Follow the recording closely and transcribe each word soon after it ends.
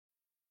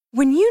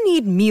When you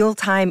need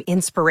mealtime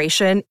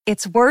inspiration,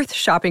 it's worth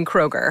shopping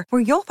Kroger,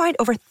 where you'll find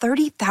over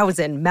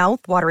 30,000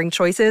 mouth-watering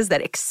choices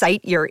that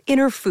excite your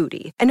inner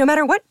foodie. And no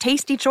matter what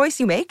tasty choice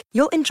you make,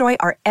 you'll enjoy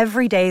our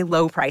everyday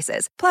low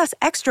prices, plus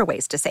extra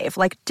ways to save,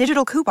 like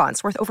digital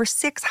coupons worth over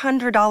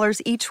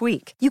 $600 each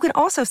week. You can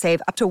also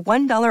save up to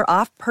 $1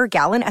 off per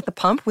gallon at the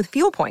pump with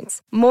fuel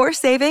points. More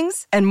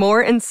savings and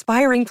more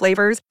inspiring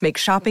flavors make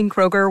shopping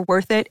Kroger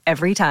worth it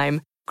every time.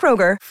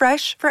 Kroger,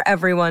 fresh for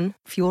everyone.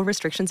 Fuel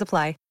restrictions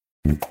apply.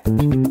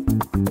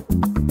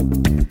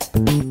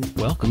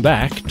 Welcome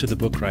back to the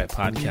Book Riot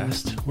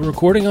Podcast. We're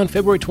recording on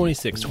February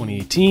 26,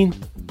 2018.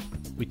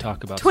 We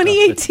talk about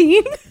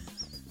 2018?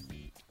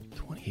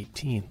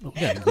 2018. Oh,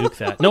 we gotta nuke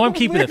that. No, I'm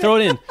keeping it. Throw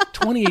it in.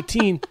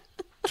 2018,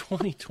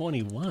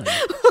 2021.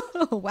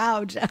 Oh,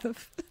 wow,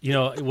 Jeff. You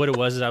know what it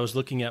was is I was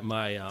looking at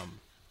my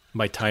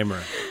my timer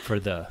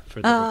for the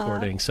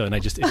recording. So and I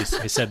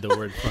said the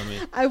word for me.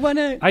 I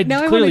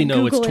clearly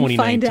know it's Google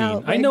 2019.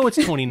 Out, I know it's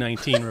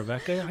 2019,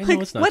 Rebecca. I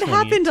know it's not. What 2018.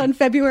 happened on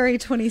February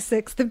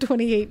 26th of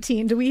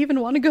 2018? Do we even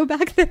want to go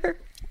back there?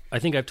 I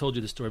think I've told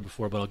you the story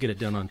before, but I'll get it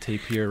done on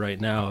tape here right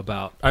now.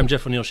 I'm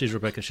Jeff O'Neill. She's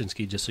Rebecca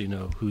Shinsky. Just so you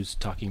know who's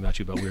talking about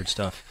you about weird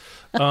stuff.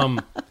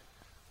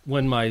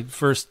 When my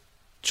first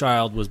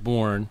child was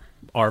born,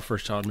 our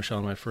first child, Michelle,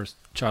 and my first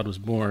child was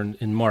born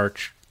in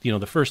March. You know,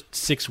 the first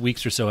 6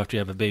 weeks or so after you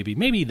have a baby,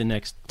 maybe the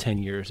next 10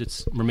 years,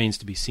 it remains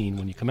to be seen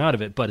when you come out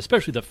of it. But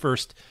especially the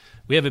first,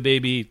 we have a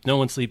baby, no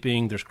one's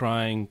sleeping, there's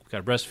crying, we've got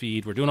to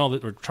breastfeed, we're doing all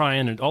that, we're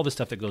trying, and all the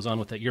stuff that goes on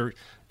with it. You're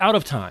out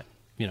of time,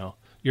 you know.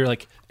 You're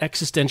like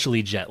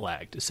existentially jet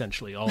lagged,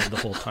 essentially, all the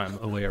whole time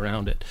away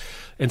around it.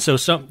 And so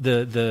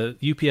the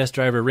UPS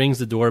driver rings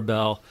the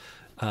doorbell,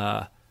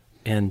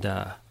 and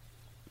I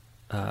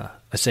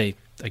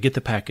get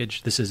the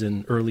package. This is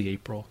in early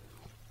April,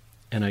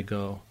 and I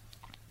go.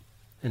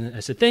 And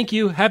I said, "Thank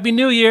you. Happy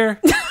New Year."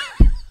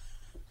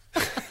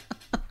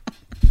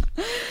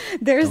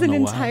 There's an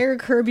entire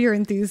Curb Your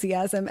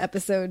Enthusiasm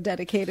episode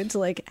dedicated to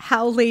like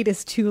how late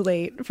is too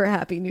late for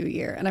Happy New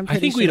Year. And I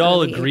think we'd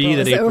all agree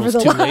that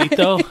April's too late,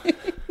 though.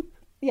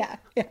 Yeah.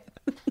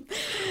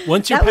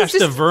 Once you're past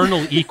the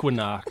vernal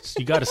equinox,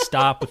 you got to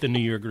stop with the New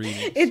Year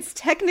greetings. It's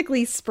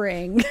technically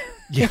spring.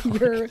 Yeah,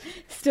 you're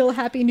still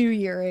Happy New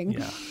Yearing.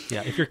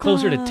 Yeah. If you're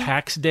closer to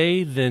tax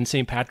day than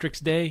St. Patrick's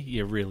Day,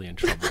 you're really in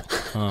trouble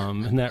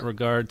in that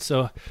regard.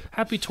 So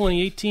happy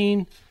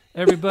 2018,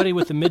 everybody.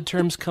 With the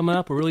midterms coming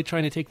up, we're really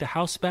trying to take the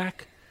house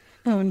back.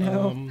 Oh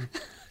no!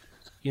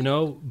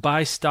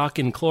 Buy stock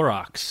in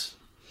Clorox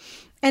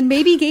and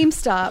maybe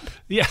GameStop.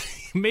 Yeah,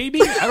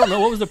 maybe. I don't know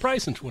what was the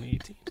price in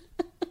 2018.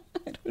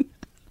 I don't know.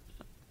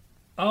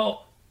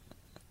 Oh,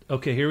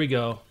 okay. Here we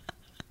go.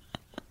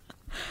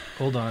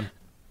 Hold on.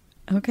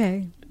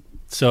 Okay.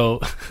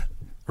 So,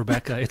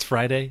 Rebecca, it's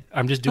Friday.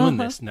 I'm just doing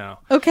this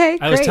now. Okay,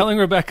 I was telling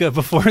Rebecca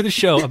before the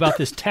show about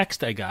this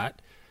text I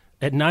got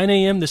at 9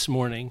 a.m. this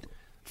morning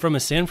from a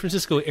San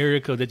Francisco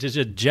area code that just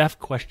said Jeff ?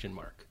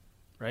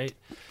 Right?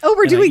 Oh,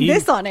 we're doing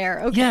this on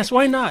air. Okay. Yes,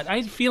 why not?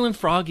 I'm feeling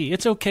froggy.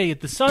 It's okay.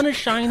 The sun is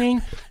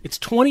shining. It's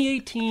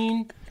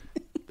 2018.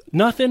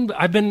 Nothing.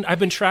 I've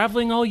been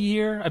traveling all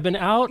year. I've been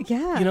out,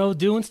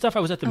 doing stuff. I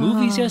was at the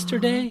movies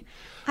yesterday.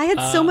 I had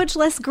so much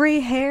less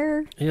gray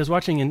hair. I was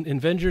watching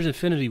Avengers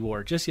Infinity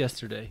War just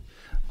yesterday.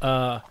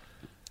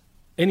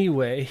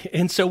 Anyway,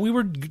 and so we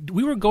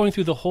were going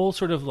through the whole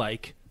sort of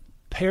like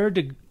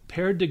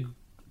paradigmatic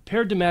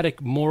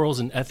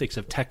morals and ethics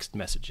of text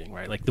messaging,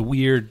 right? Like the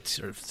weird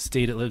sort of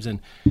state it lives in.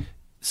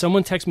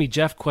 Someone texted me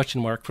Jeff ?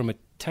 From a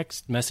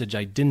text message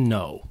I didn't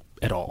know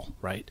at all,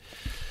 right?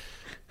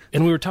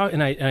 And we were talking,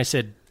 and I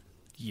said,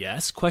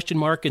 yes, ?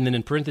 And then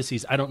in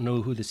parentheses, I don't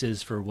know who this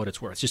is for what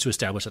it's worth, just to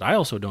establish that I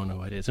also don't know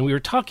who it is. And we were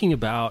talking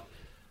about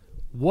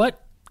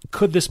what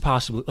could this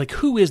possibly, like,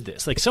 who is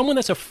this? Like, someone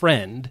that's a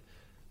friend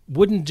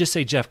wouldn't just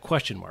say Jeff ?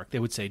 They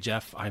would say,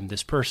 Jeff, I'm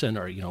this person,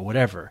 or,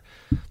 whatever.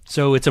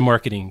 So it's a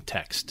marketing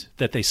text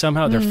that they're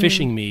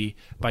phishing me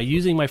by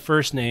using my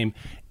first name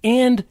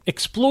and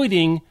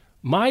exploiting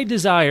my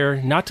desire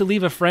not to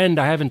leave a friend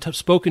I haven't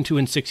spoken to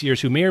in 6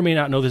 years who may or may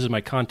not know this is my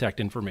contact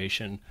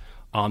information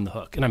on the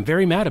hook. And I'm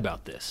very mad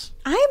about this.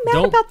 I'm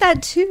mad about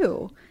that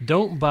too.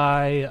 Don't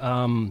buy,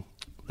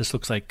 this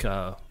looks like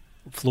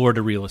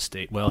Florida real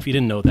estate. Well, if you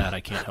didn't know that,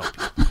 I can't help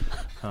you.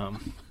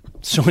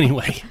 So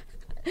anyway.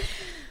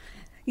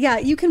 Yeah,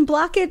 you can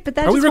block it, but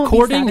that Are just we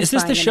recording? Won't be Is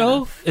this the show?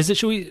 enough. Is it?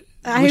 Should we?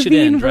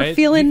 We're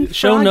feeling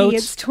show froggy. notes.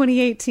 It's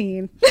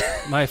 2018.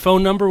 My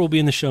phone number will be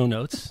in the show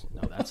notes.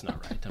 No, that's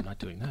not right. I'm not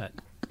doing that.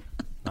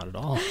 Not at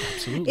all.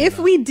 Absolutely. If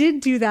not. we did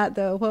do that,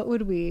 though, what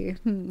would we?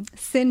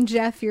 Send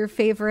Jeff your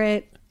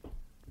favorite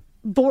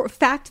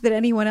fact that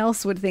anyone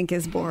else would think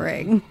is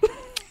boring.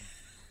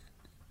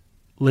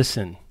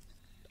 Listen,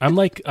 I'm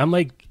like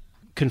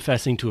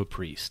confessing to a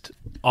priest.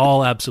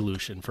 All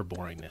absolution for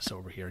boringness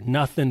over here.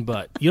 Nothing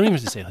but, you don't even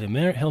have to say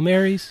Hail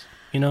Marys,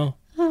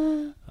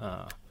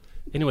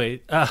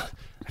 Anyway, I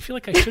feel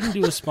like I shouldn't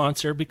do a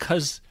sponsor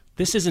because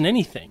this isn't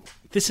anything.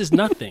 This is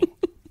nothing.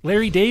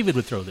 Larry David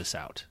would throw this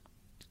out.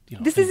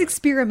 This is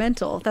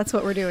experimental. That's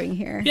what we're doing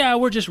here. Yeah,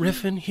 we're just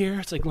riffing here.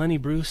 It's like Lenny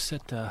Bruce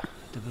at the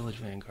Village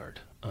Vanguard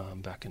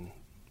back in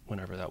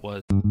whenever that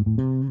was.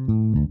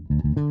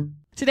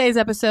 Today's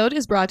episode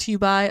is brought to you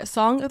by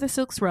Song of the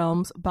Six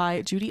Realms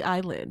by Judy I.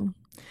 Lin.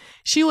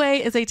 Xue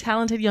is a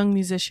talented young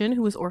musician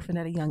who was orphaned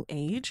at a young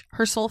age.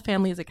 Her soul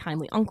family is a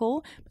kindly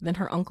uncle, but then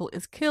her uncle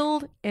is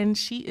killed, and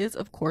she is,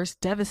 of course,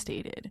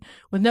 devastated.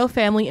 With no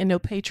family and no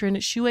patron,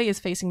 Xue is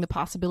facing the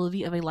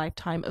possibility of a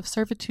lifetime of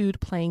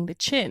servitude playing the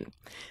qin.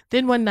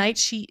 Then one night,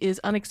 she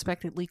is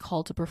unexpectedly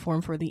called to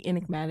perform for the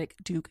enigmatic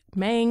Duke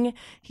Meng.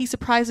 He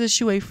surprises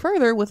Xue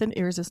further with an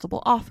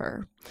irresistible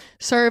offer.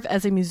 Serve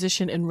as a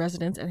musician in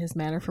residence at his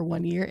manor for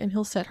 1 year, and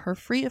he'll set her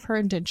free of her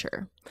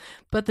indenture.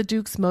 But the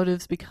Duke's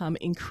motives become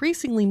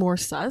increasingly more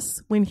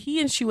sus when he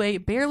and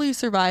Xue barely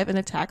survive an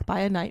attack by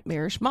a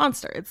nightmarish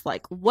monster. It's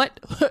like,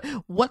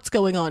 what's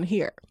going on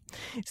here?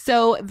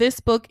 So this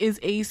book is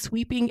a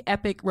sweeping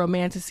epic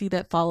romantasy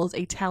that follows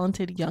a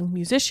talented young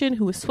musician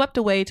who is swept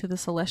away to the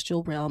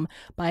celestial realm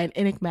by an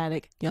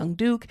enigmatic young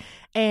duke.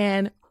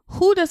 And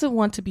who doesn't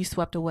want to be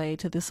swept away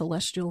to the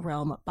celestial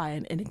realm by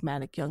an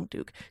enigmatic young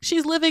duke?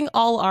 She's living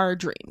all our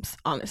dreams,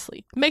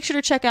 honestly. Make sure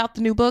to check out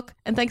the new book.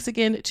 And thanks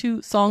again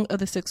to Song of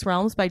the Six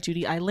Realms by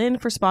Judy I. Lin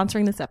for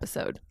sponsoring this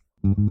episode.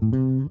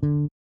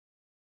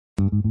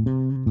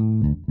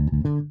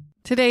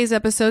 Today's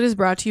episode is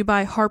brought to you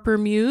by Harper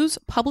Muse,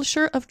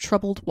 publisher of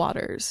Troubled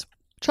Waters.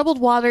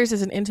 Troubled Waters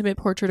is an intimate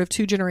portrait of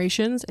two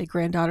generations, a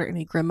granddaughter and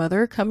a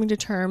grandmother, coming to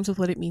terms with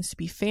what it means to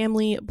be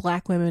family,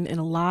 Black women, and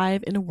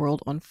alive in a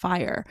world on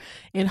fire.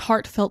 In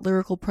heartfelt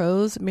lyrical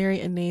prose, Mary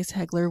Annaïse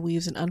Heglar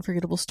weaves an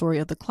unforgettable story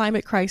of the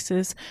climate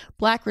crisis,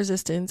 Black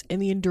resistance,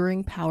 and the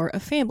enduring power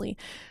of family.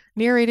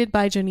 Narrated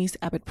by Jonice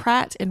Abbott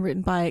Pratt and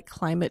written by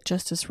climate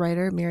justice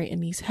writer Mary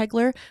Annaïse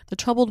Heglar, the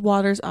Troubled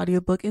Waters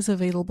audiobook is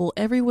available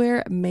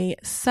everywhere May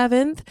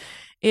 7th.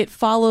 It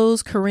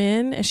follows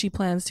Corinne as she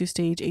plans to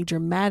stage a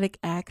dramatic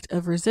act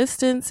of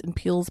resistance and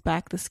peels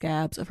back the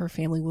scabs of her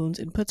family wounds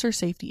and puts her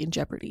safety in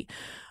jeopardy.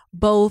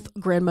 Both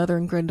grandmother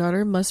and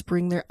granddaughter must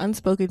bring their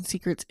unspoken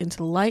secrets into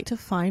the light to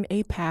find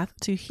a path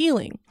to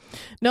healing.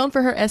 Known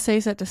for her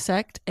essays that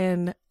dissect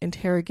and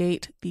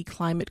interrogate the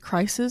climate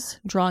crisis,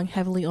 drawing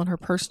heavily on her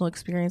personal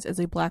experience as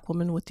a Black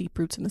woman with deep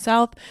roots in the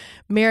South,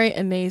 Mary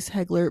Annaïse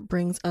Heglar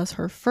brings us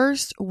her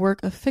first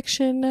work of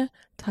fiction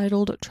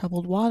titled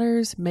Troubled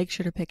Waters. Make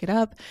sure to pick it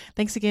up.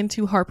 Thanks again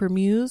to Harper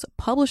Muse,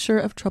 publisher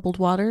of Troubled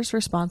Waters,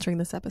 for sponsoring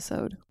this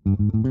episode.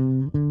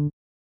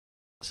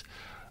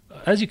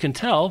 As you can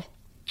tell,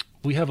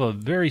 we have a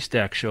very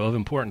stacked show of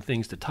important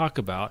things to talk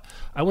about.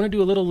 I want to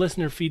do a little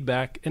listener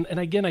feedback. And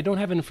again, I don't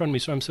have it in front of me,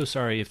 so I'm so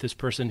sorry if this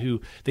person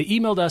they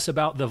emailed us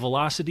about the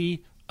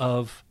velocity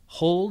of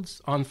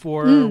holds on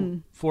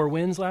four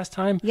wins last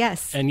time.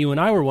 Yes. And you and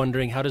I were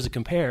wondering, how does it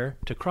compare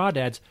to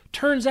Crawdads?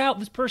 Turns out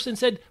this person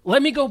said,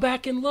 let me go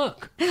back and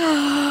look.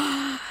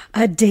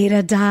 A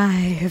data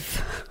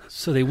dive.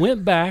 So they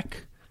went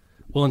back.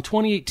 Well, in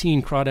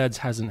 2018, Crawdads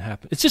hasn't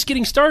happened. It's just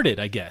getting started,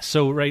 I guess.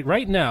 So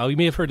right now, you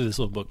may have heard of this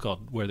little book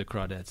called Where the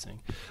Crawdads Sing.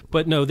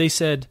 But no, they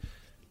said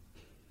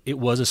it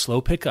was a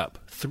slow pickup.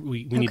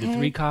 We needed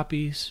 3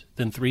 copies,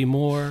 then 3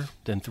 more,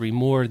 then 3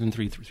 more, then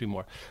 3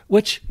 more.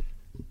 Which,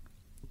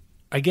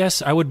 I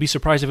guess I would be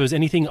surprised if it was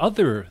anything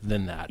other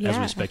than that, as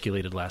we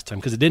speculated last time,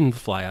 because it didn't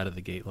fly out of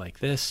the gate like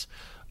this.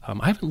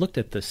 I haven't looked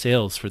at the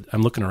sales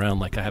I'm looking around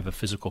like I have a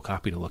physical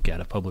copy to look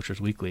at Publishers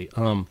Weekly.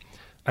 I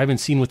haven't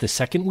seen what the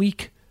second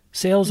week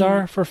sales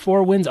are for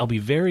 4 wins. I'll be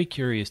very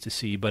curious to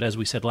see, but as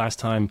we said last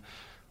time,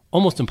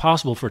 almost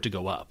impossible for it to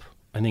go up.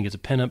 I think it's a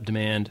pent-up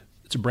demand.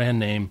 It's a brand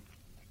name.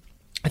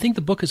 I think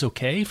the book is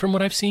okay from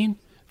what I've seen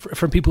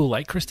from people who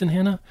like Kristen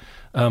Hanna.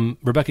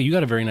 Rebecca, you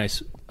got a very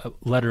nice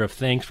letter of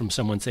thanks from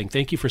someone saying,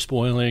 thank you for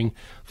spoiling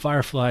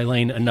Firefly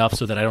Lane enough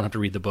so that I don't have to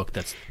read the book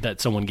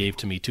that someone gave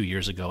to me 2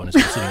 years ago and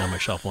has been sitting on my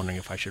shelf wondering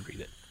if I should read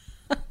it.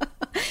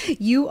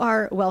 You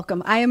are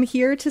welcome. I am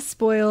here to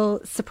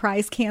spoil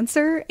Surprise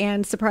Cancer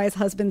and Surprise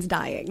Husbands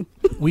Dying.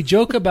 We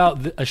joke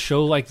about a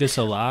show like this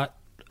a lot,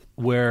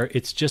 where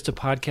it's just a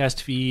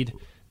podcast feed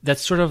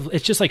that's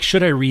it's just like,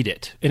 should I read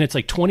it? And it's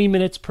like 20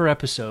 minutes per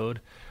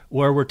episode,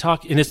 where we're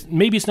talking, and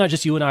maybe it's not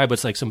just you and I, but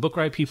it's like some Book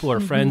Riot people or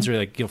friends, or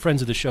like,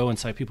 friends of the show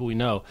inside people we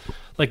know,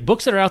 like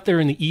books that are out there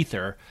in the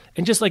ether,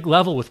 and just like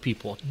level with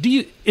people.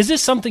 Is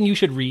this something you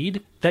should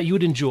read that you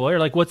would enjoy, or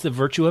like what's the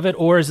virtue of it?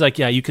 Or is like,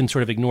 yeah, you can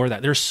sort of ignore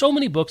that. There's so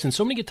many books and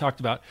so many get talked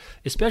about,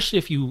 especially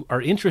if you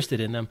are interested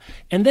in them.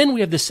 And then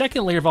we have the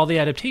second layer of all the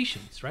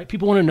adaptations, right?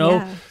 People want to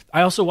know,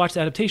 I also watched the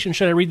adaptation.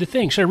 Should I read the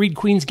thing? Should I read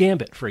Queen's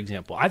Gambit, for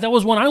example? That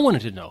was one I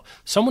wanted to know.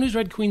 Someone who's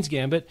read Queen's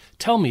Gambit,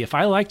 tell me if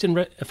I liked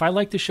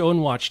the show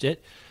and watched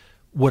it,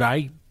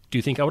 do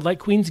you think I would like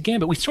Queen's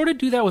Gambit? We sort of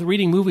do that with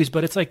reading movies,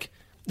 but it's like,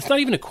 it's not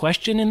even a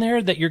question in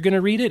there that you're going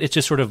to read it. It's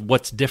just sort of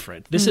what's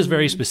different. This is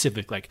very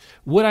specific. Like,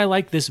 would I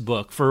like this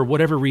book for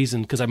whatever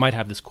reason? Because I might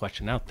have this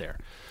question out there.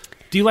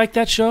 Do you like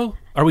that show?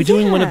 Are we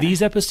doing one of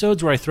these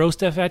episodes where I throw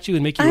stuff at you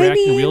and make you react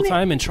in real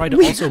time and try to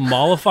also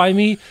mollify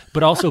me,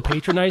 but also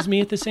patronize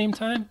me at the same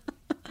time?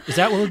 Is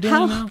that what we're doing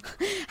now?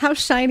 How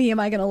shiny am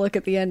I going to look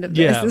at the end of this?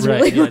 Yeah, is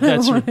right.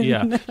 Really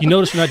Yeah. You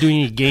notice we're not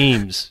doing any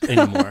games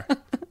anymore.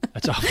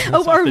 That's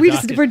off. Or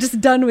we're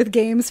just done with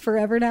games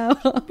forever now.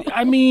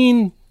 I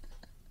mean,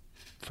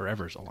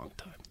 forever is a long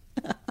time.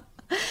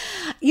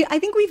 Yeah, I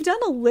think we've done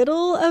a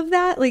little of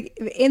that, like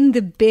in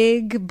the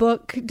big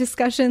book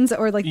discussions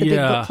or like the big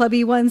book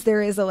clubby ones.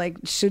 There is a like,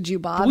 should you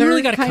bother? But we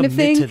really got to kind of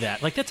commit thing to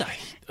that. Like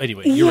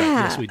anyway. You're right.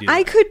 Yes, we do.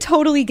 I could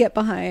totally get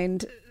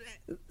behind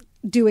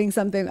doing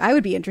something. I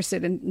would be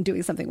interested in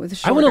doing something with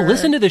shorter I want to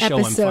listen to the show.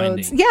 episodes. I'm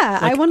finding. Yeah,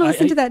 like, I want to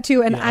listen to that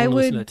too, and I would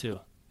listen to that too.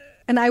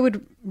 And I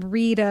would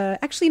read.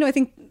 Actually, no, I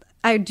think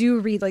I do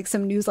read like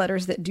some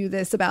newsletters that do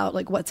this about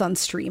like what's on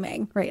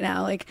streaming right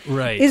now. Like,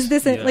 is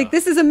this like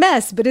this is a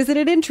mess, but is it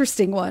an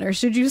interesting one, or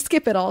should you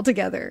skip it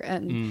altogether?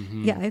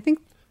 And yeah, I think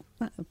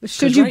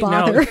should you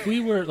bother? Now, if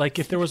we were like,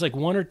 if there was like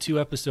 1 or 2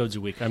 episodes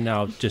a week, I'm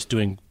now just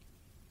doing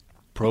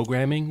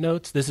programming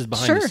notes. This is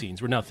behind the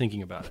scenes. We're now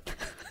thinking about it.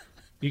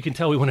 You can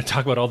tell we want to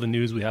talk about all the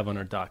news we have on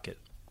our docket.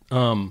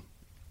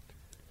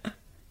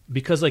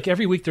 Because like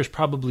every week there's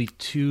probably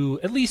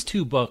at least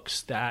two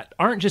books that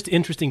aren't just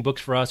interesting books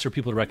for us or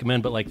people to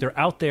recommend, but like they're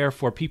out there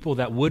for people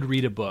that would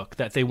read a book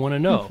that they want to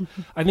know.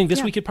 I think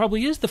this week it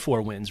probably is The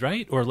Four Winds,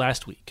 right? Or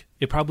last week.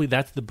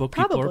 That's the book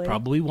people are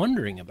probably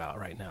wondering about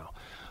right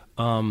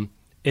now.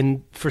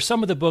 And for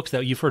some of the books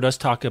that you've heard us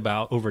talk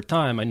about over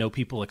time, I know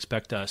people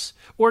expect us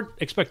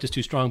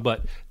too strong,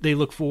 but they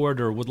look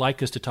forward or would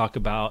like us to talk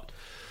about,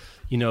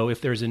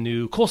 if there's a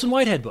new Colson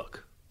Whitehead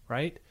book,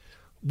 right?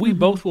 We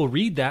both will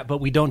read that, but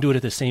we don't do it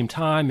at the same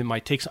time. It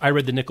might take. I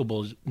read the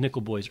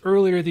Nickel Boys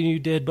earlier than you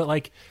did, but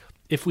like,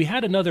 if we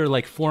had another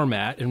like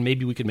format, and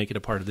maybe we could make it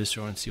a part of this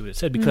show and see what it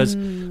said, because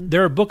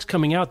there are books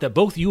coming out that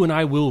both you and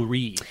I will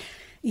read.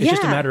 It's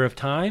just a matter of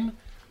time.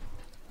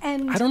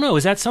 And I don't know.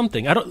 Is that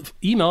something?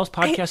 Email us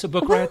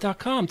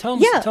podcast@bookriot.com.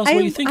 Tell us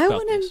what you think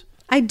about this.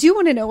 I do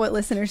want to know what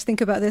listeners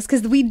think about this,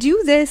 because we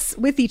do this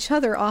with each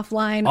other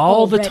offline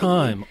all already, the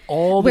time.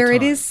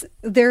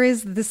 There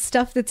is the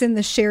stuff that's in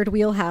the shared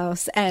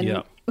wheelhouse,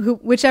 and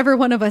whichever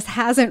one of us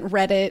hasn't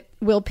read it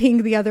will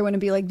ping the other one and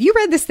be like, "You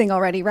read this thing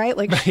already, right?"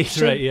 Like,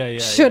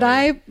 should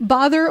I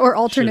bother, or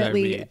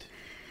alternately,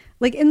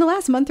 like in the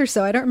last month or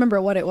so, I don't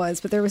remember what it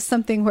was, but there was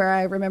something where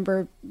I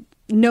remember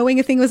knowing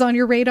a thing was on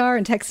your radar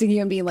and texting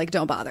you and being like,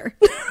 don't bother.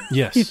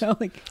 Yes. That's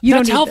don't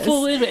need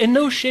helpful this. And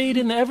no shade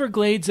in the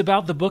Everglades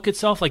about the book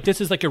itself. Like,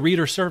 this is like a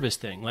reader service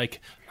thing. Like,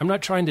 I'm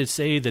not trying to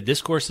say that this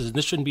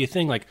shouldn't be a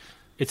thing. Like,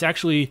 it's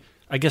actually,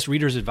 I guess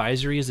reader's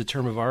advisory is a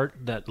term of art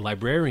that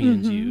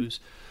librarians use.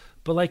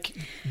 But like,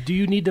 do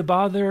you need to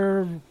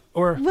bother?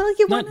 Or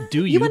you want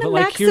to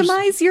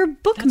maximize your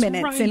book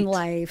minutes in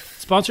life.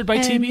 Sponsored by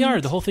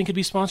TBR. The whole thing could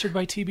be sponsored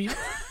by TBR.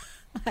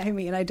 I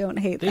mean, I don't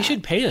hate that. They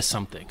should pay us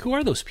something. Who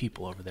are those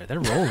people over there? They're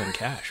rolling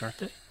cash, aren't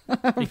they?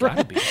 They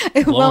gotta be.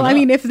 Well, I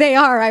mean, if they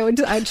are,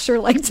 I'd sure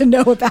like to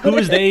know about it. Who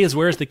is they is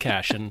where's the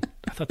cash? And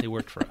I thought they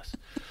worked for us.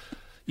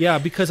 Yeah,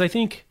 because I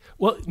think,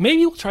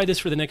 maybe we'll try this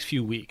for the next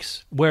few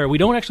weeks where we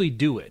don't actually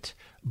do it.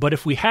 But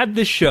if we had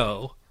this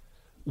show,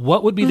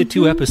 what would be the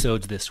 2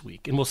 episodes this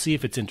week? And we'll see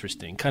if it's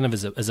interesting, kind of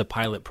as a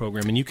pilot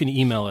program. And you can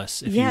email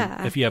us if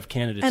you have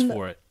candidates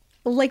for it.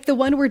 Like the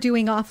one we're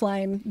doing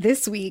offline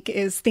this week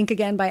is Think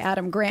Again by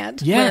Adam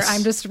Grant. Yes. Where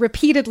I'm just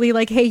repeatedly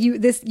like, hey,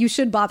 you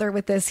should bother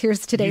with this.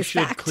 Here's today's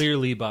fact. You should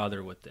clearly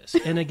bother with this.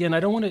 And again, I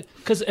don't want to,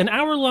 because an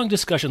hour-long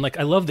discussion, like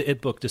I love the It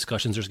book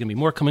discussions. There's going to be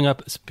more coming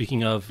up.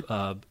 Speaking of,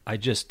 I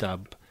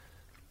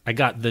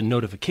got the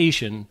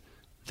notification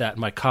that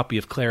my copy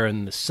of Clara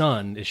and the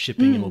Sun is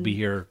shipping and will be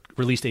here.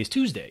 Release day is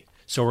Tuesday.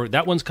 So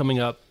that one's coming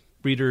up.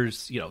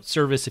 Readers,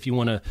 service, if you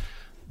want to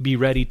be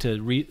ready to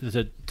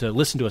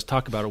listen to us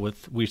talk about it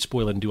we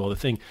spoil it and do all the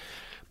thing.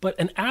 But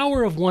an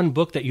hour of one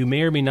book that you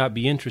may or may not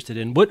be interested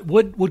in,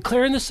 would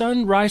Clara and the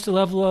Sun rise to the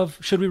level of,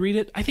 should we read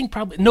it? I think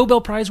probably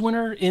Nobel Prize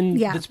winner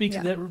that speaks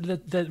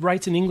that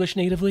writes in English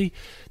natively.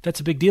 That's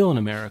a big deal in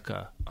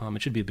America.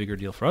 It should be a bigger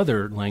deal for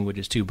other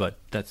languages too, but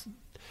that's.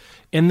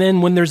 And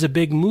then when there's a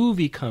big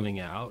movie coming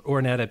out or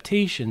an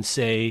adaptation,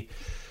 say,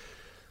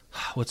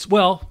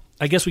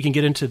 I guess we can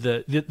get into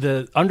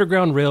the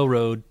Underground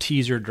Railroad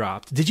teaser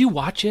dropped. Did you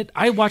watch it?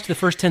 I watched the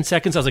first 10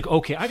 seconds. I was like,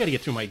 okay, I got to get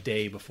through my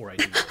day before I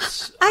do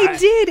this. I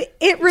did.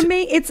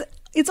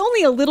 It's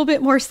only a little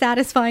bit more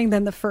satisfying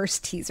than the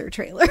first teaser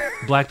trailer.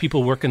 Black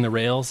people working the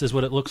rails is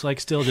what it looks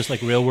like still, just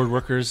like railroad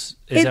workers.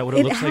 Is that what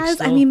it looks like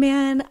still? I mean,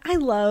 man, I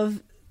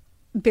love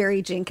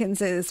Barry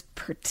Jenkins's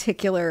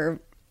particular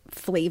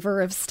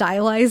flavor of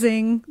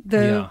stylizing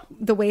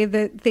the way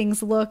that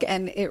things look,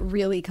 and it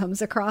really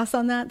comes across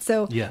on that.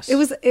 So yes.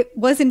 it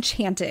was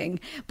enchanting,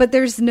 but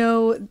there's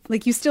no,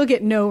 like, you still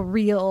get no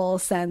real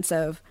sense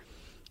of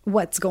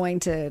what's going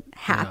to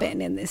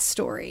happen in this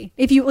story.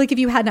 If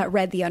you had not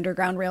read The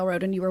Underground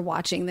Railroad and you were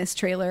watching this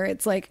trailer,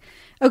 it's like,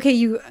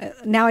 okay,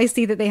 now I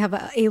see that they have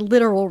a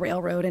literal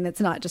railroad and it's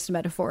not just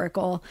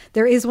metaphorical.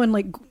 There is one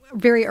like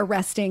very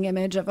arresting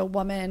image of a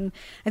woman,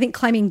 I think,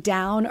 climbing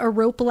down a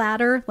rope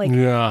ladder,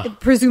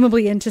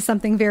 presumably into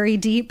something very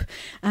deep.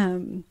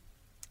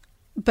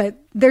 but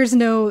there's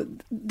no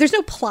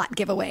plot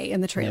giveaway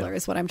in the trailer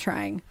is what I'm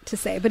trying to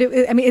say. But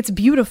it's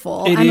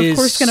beautiful. I'm of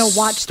course going to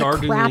watch the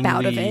crap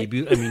out of it.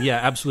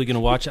 Absolutely going to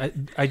watch.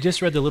 I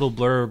just read the little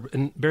blurb,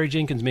 and Barry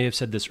Jenkins may have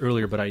said this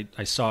earlier, but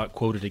I saw it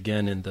quoted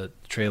again in the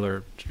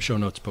trailer, show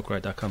notes,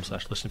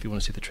 bookriot.com/listen if you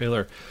want to see the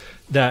trailer,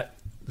 that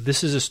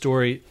this is a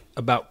story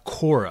about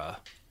Cora,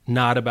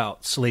 not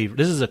about slavery.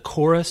 This is a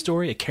Cora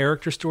story, a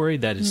character story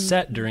that is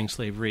set during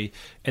slavery,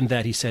 and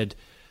that he said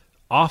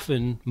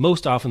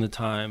most often the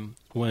time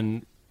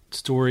when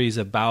stories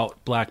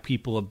about black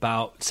people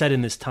set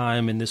in this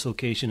time, in this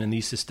location, in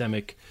these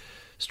systemic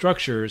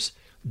structures,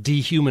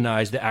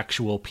 dehumanize the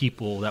actual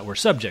people that were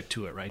subject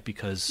to it, right?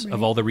 Because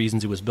of all the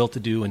reasons it was built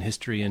to do in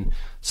history. And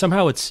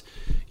somehow it's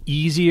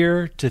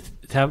easier to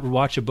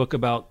watch a book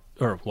about,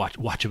 or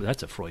watch it,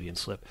 that's a Freudian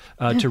slip,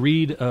 to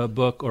read a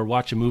book or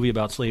watch a movie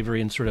about slavery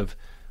and sort of,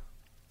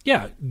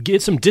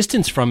 get some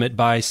distance from it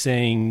by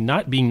saying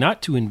being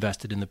not too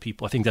invested in the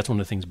people. I think that's one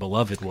of the things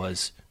Beloved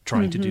was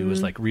trying to do,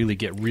 is like really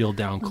get real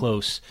down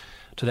close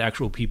to the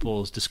actual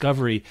people's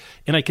discovery.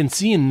 And I can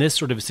see in this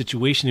sort of a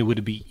situation, it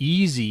would be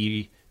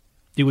easy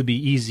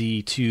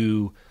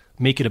to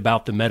make it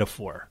about the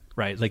metaphor,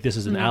 right? Like this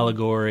is an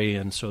allegory,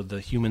 and so the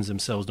humans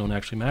themselves don't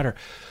actually matter.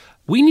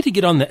 We need to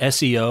get on the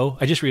SEO.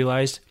 I just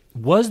realized,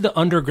 was the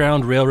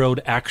Underground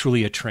Railroad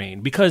actually a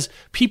train? Because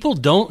people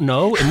don't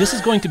know, and this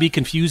is going to be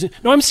confusing.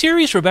 No, I'm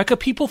serious, Rebecca.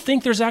 People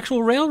think there's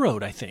actual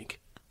railroad, I think.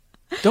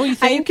 Don't you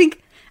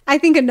think? I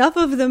think enough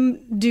of them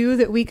do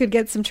that we could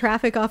get some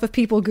traffic off of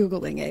people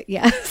Googling it,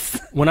 yes.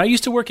 When I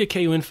used to work at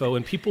KU Info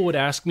and people would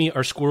ask me,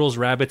 are squirrels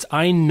rabbits?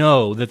 I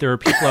know that there are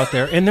people out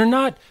there, and they're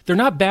not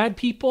bad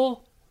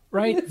people,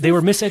 right? They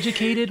were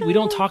miseducated. We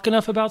don't talk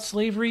enough about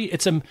slavery.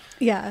 It's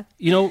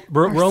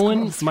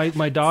Rowan,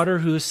 my daughter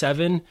who is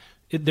 7,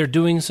 they're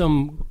doing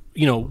some,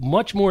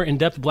 much more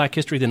in-depth Black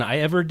history than I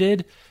ever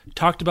did,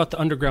 talked about the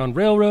Underground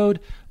Railroad.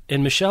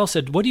 And Michelle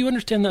said, what do you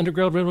understand the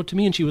Underground Railroad to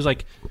me? And she was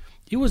like,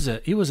 it was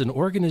an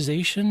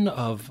organization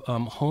of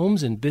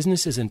homes and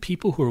businesses and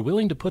people who are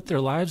willing to put their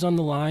lives on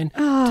the line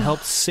to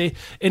help save.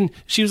 And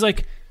she was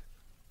like,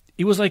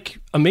 it was like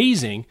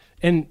amazing.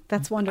 And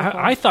that's wonderful.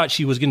 I thought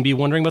she was going to be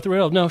wondering about the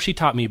railroad. No, she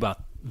taught me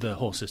about the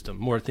whole system,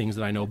 more things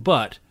than I know.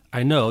 But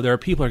I know there are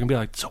people who are going to be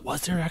like, so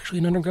was there actually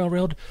an Underground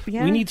Railroad?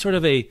 Yeah. We need sort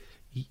of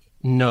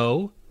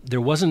no,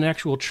 there wasn't an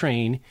actual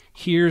train.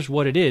 Here's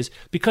what it is.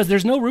 Because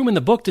there's no room in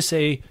the book to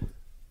say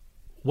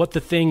what the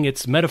thing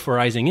it's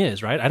metaphorizing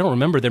is, right? I don't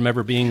remember them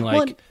ever being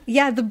like...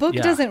 Well, the book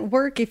doesn't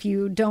work if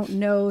you don't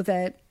know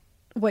that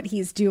what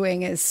he's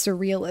doing is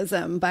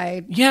surrealism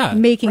by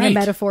making a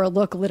metaphor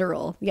look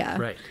literal. Yeah.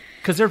 Right.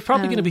 Because there's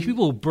probably going to be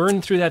people who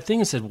burned through that thing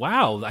and said,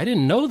 wow, I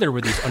didn't know there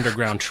were these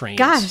underground trains.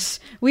 Gosh,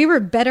 we were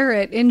better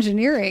at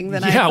engineering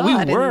than I thought.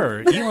 Yeah, we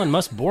were. Elon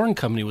Musk Boring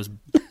Company was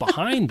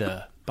behind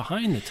the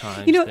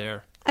times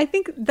there. I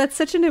think that's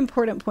such an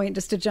important point,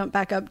 just to jump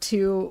back up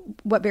to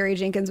what Barry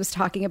Jenkins was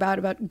talking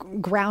about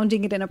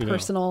grounding it in a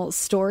personal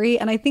story.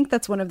 And I think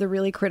that's one of the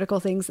really critical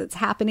things that's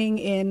happening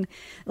in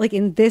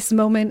this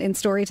moment in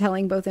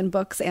storytelling, both in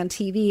books and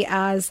TV,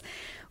 as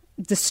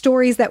the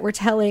stories that we're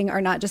telling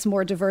are not just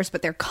more diverse,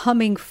 but they're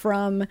coming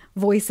from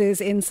voices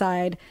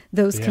inside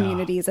those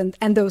communities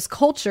and those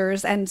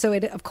cultures. And so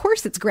of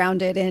course it's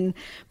grounded in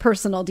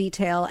personal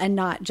detail and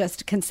not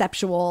just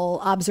conceptual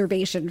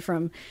observation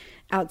from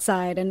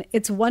outside. And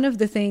it's one of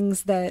the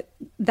things that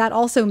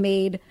also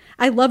made,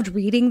 I loved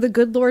reading The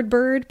Good Lord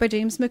Bird by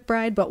James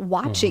McBride, but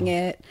watching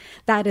it,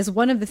 that is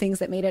one of the things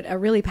that made it a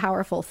really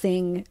powerful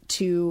thing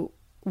to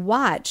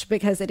watch,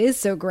 because it is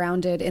so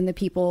grounded in the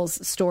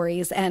people's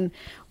stories, and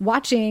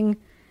watching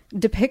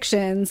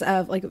depictions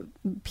of like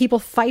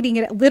people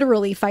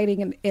literally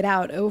fighting it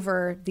out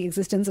over the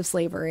existence of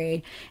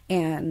slavery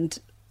and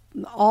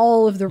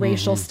all of the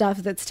racial stuff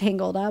that's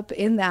tangled up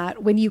in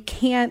that. When you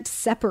can't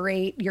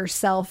separate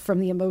yourself from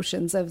the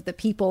emotions of the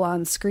people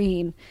on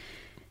screen,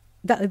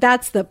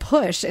 that's the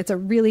push. It's a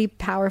really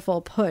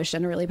powerful push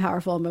and a really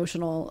powerful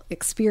emotional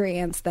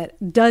experience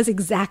that does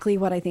exactly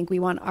what I think we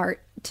want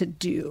art to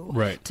do,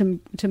 right?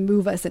 To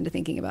move us into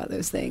thinking about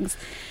those things.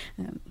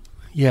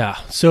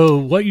 So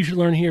what you should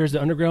learn here is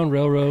the Underground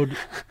Railroad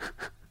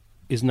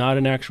is not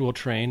an actual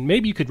train.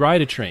 Maybe you could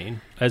ride a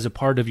train as a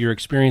part of your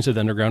experience of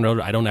the Underground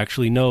Railroad. I don't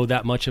actually know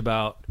that much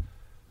about,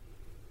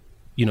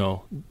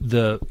 what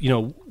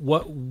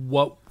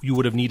you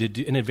would have needed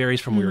to, and it varies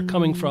from where you're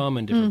coming from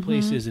and different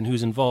places and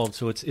who's involved.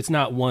 So it's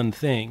not one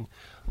thing.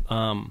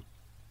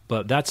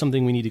 But that's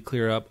something we need to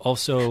clear up.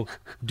 Also,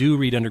 do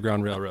read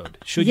Underground Railroad.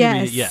 Should you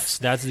read it? Yes.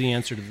 That's the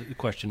answer to the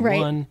question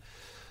one.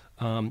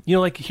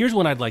 Here's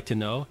one I'd like to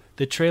know.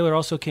 The trailer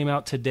also came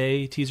out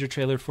today, teaser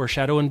trailer for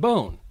Shadow and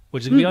Bone,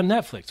 which is going to be on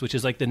Netflix, which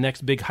is like the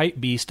next big hype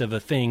beast of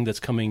a thing that's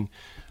coming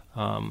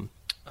to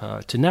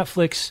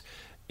Netflix.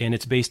 And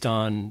it's based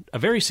on a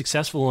very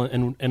successful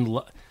and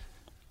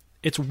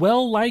it's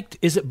well-liked.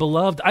 Is it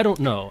beloved? I don't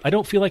know. I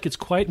don't feel like it's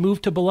quite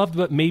moved to beloved,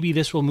 but maybe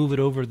this will move it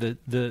over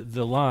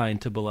the line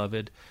to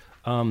beloved.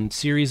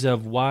 Series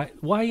of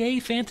YA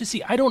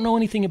fantasy. I don't know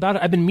anything about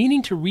it. I've been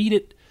meaning to read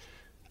it.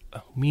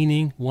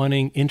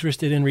 wanting,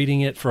 interested in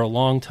reading it for a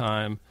long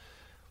time.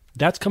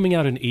 That's coming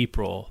out in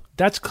April.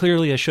 That's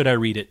clearly a should I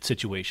read it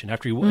situation.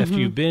 After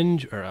you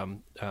binge or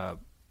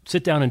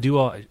sit down and do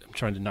all. I'm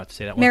trying to not to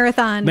say that one.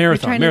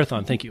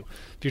 Marathon. Thank you.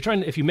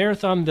 If you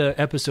marathon the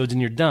episodes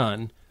and you're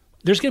done,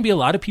 there's going to be a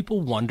lot of people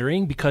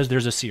wondering, because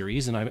there's a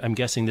series, and I'm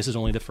guessing this is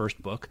only the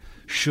first book.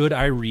 Should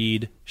I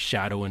read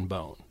Shadow and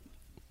Bone?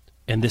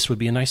 And this would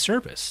be a nice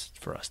service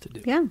for us to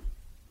do. Yeah,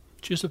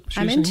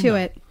 I'm into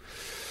it.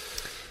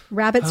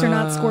 Rabbits are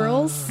not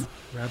squirrels.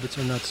 Rabbits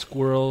are not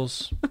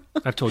squirrels.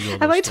 I've told you all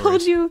those Have I stories.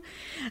 told you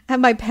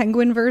my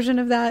penguin version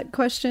of that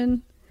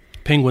question?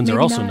 Penguins Maybe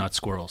are also not. not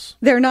squirrels.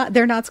 They're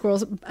not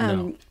squirrels.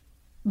 No.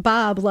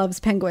 Bob loves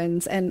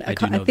penguins, and I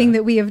do know a thing that.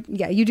 that we have.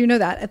 Yeah, you do know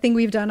that. A thing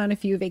we've done on a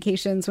few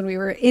vacations when we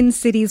were in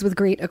cities with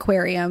great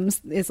aquariums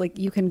is like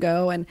you can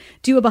go and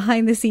do a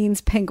behind the scenes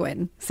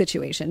penguin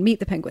situation. Meet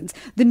the penguins.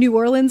 The New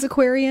Orleans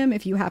Aquarium,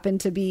 if you happen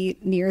to be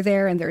near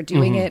there and they're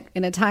doing it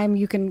in a time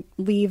you can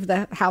leave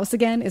the house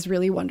again, is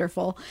really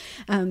wonderful.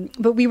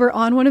 But we were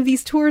on one of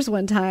these tours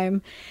one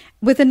time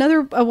with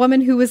a woman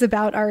who was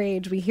about our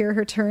age. We hear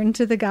her turn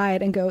to the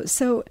guide and go,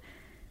 "So,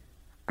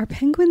 are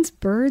penguins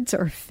birds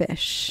or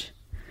fish?"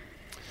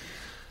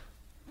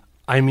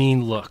 I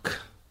mean, look,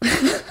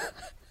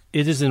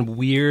 it is a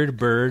weird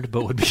bird,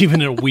 but would be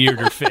even a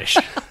weirder fish.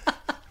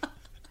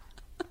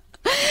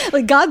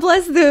 Like, God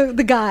bless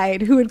the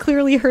guide who had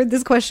clearly heard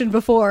this question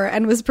before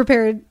and was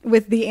prepared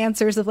with the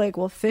answers of like,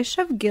 well, fish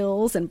have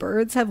gills and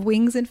birds have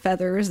wings and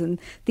feathers, and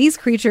these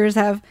creatures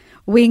have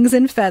wings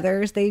and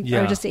feathers. They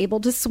are just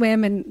able to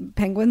swim, and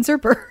penguins are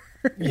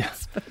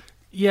birds.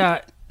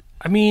 Yeah.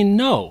 I mean,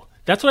 no.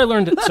 That's what I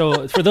learned.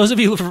 So for those of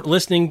you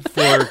listening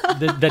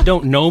that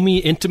don't know me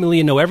intimately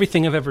and know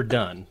everything I've ever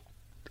done,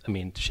 I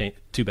mean,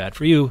 too bad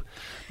for you.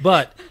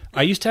 But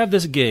I used to have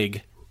this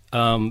gig.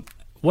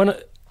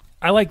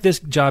 I like this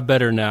job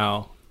better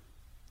now.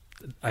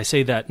 I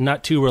say that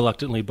not too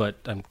reluctantly, but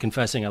I'm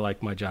confessing I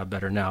like my job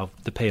better now,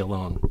 the pay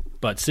alone.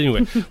 But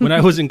anyway, when I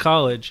was in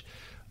college,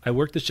 I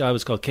worked this job. It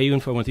was called KU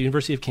Info at the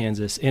University of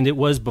Kansas, and it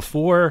was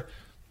before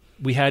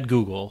we had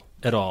Google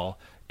at all.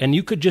 And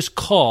you could just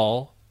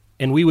call,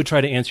 and we would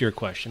try to answer your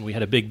question. We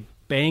had a big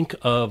bank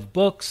of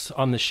books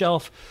on the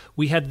shelf.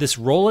 We had this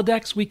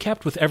Rolodex we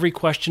kept with every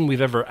question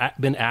we've ever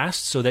been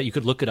asked, so that you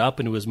could look it up,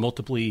 and it was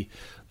multiply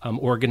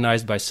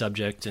organized by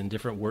subject and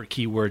different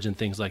keywords and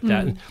things like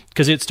that.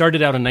 Because it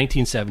started out in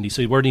 1970,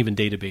 so there weren't even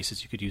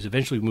databases you could use.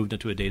 Eventually, we moved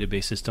into a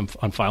database system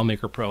on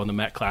FileMaker Pro and the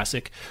Mac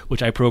Classic,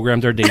 which I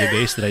programmed our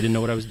database that I didn't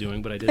know what I was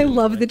doing, but I did. I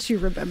love that you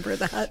remember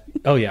that.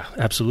 Oh, yeah,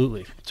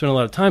 absolutely. Spent a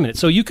lot of time in it.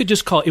 So you could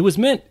just call. It was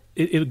meant,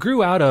 it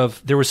grew out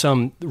of, there was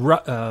some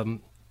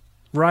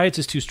riots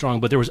is too strong,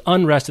 but there was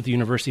unrest at the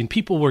university, and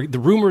the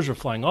rumors were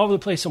flying all over the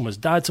place. Someone was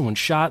died, someone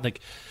shot,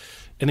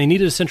 and they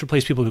needed a central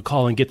place people could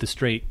call and get the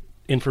straight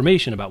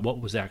information about what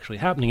was actually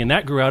happening. And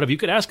that grew out of, you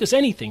could ask us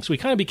anything. So we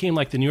kind of became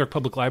like the New York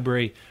Public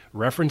Library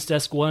reference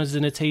desk was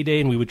in its heyday,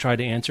 and we would try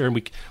to answer.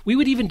 And we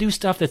would even do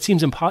stuff that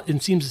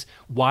seems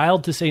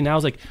wild to say now.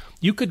 Is like,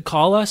 you could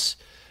call us,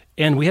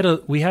 and we had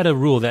a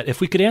rule that if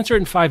we could answer it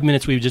in 5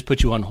 minutes, we would just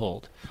put you on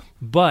hold.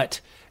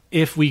 But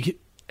if it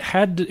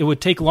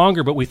would take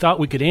longer, but we thought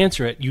we could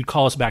answer it, you'd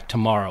call us back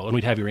tomorrow, and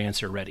we'd have your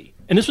answer ready.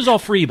 And this was all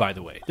free, by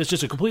the way. This is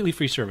just a completely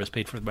free service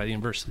paid for by the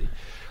university.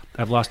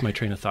 I've lost my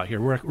train of thought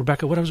here.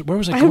 Rebecca, where was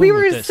I going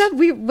with this?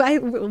 We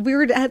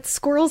were at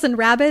squirrels and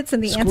rabbits,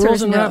 and the answer is no.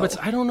 Squirrels and rabbits.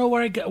 I don't know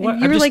where I got.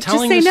 I'm just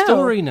telling the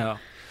story now.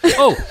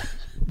 Oh,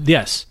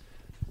 yes.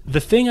 The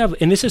thing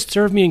and this has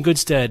served me in good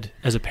stead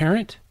as a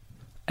parent,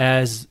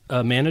 as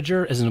a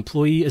manager, as an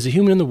employee, as a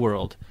human in the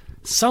world.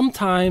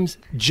 Sometimes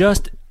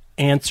just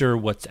answer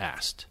what's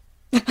asked.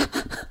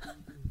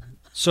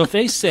 So if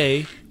they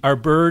say, are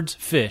birds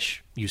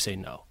fish? You say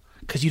no,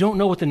 because you don't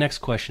know what the next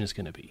question is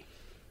going to be.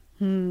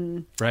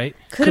 Right?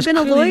 Could have been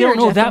a lawyer. They don't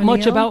know that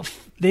much about.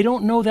 They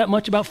don't know that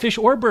much about fish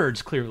or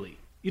birds. Clearly,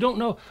 you don't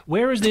know.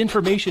 Where is the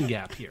information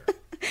gap here?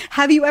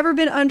 Have you ever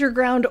been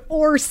underground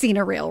or seen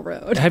a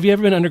railroad? Have you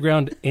ever been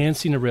underground and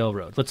seen a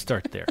railroad? Let's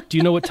start there. Do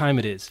you know what time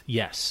it is?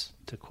 Yes,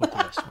 to quote the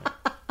restaurant.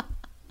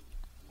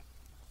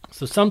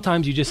 So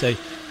sometimes you just say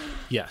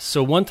yes.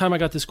 So one time I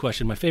got this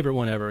question, my favorite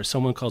one ever, is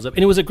someone calls up,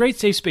 and it was a great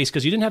safe space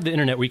because you didn't have the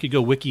internet where you could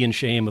go wiki and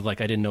shame of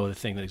like, I didn't know the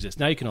thing that exists.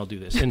 Now you can all do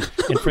this. And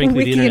frankly,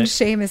 wiki the internet. and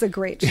shame is a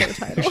great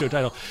show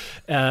title.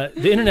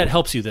 The internet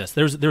helps you this.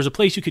 There's a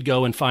place you could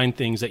go and find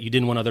things that you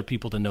didn't want other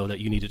people to know that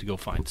you needed to go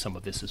find. Some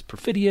of this is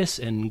perfidious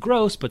and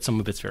gross, but some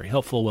of it's very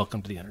helpful.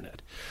 Welcome to the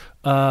internet.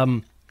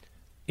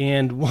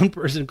 And one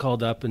person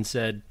called up and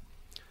said,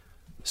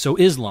 so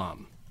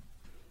Islam?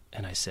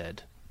 And I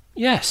said,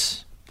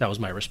 yes. That was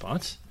my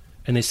response.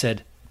 And they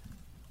said,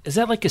 is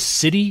that like a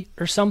city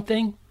or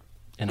something?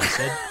 And I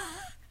said,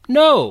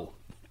 no.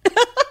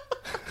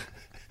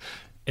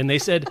 And they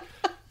said,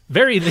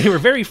 they were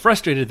very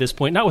frustrated at this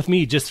point, not with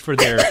me, just for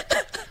their,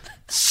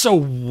 so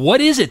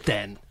what is it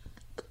then?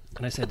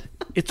 And I said,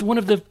 it's one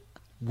of the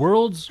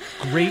world's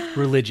great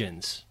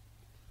religions.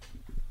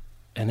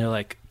 And they're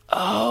like,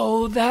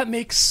 oh, that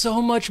makes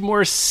so much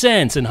more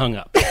sense, and hung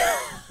up.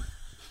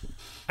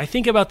 I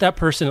think about that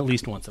person at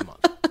least once a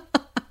month.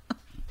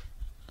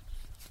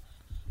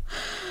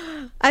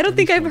 I don't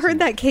think I've heard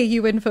that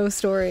KU info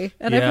story,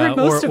 and I've heard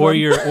most of them. Or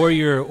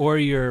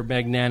you're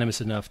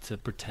magnanimous enough to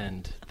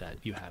pretend that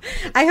you haven't.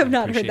 I have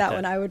not heard that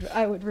one.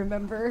 I would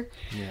remember.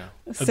 Yeah,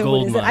 so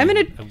what is it?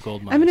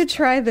 I'm gonna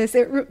try this.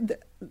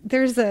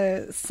 There's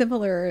a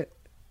similar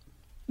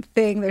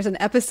thing. There's an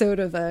episode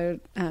of a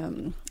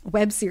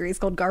web series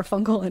called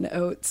Garfunkel and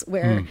Oates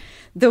where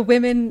the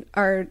women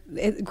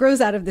it grows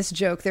out of this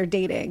joke. They're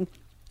dating,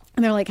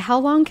 and they're like, "How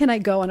long can I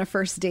go on a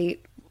first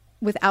date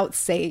without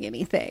saying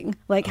anything?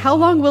 Like, how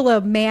long will a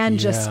man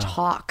just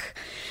talk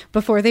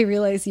before they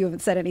realize you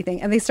haven't said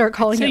anything?" And they start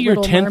calling it your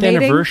little 10th mermaiding.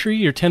 anniversary,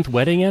 your 10th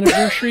wedding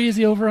anniversary is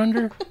the over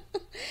under.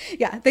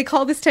 Yeah, they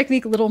call this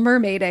technique little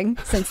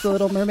mermaiding, since the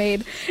Little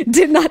Mermaid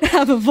did not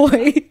have a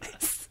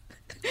voice.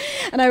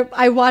 And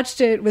I watched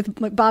it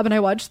with Bob, and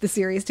I watched the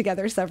series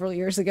together several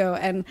years ago,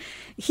 and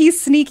he's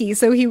sneaky,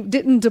 so he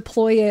didn't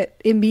deploy it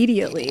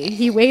immediately.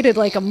 He waited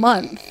like a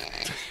month.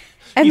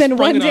 And then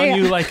one day on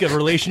you like a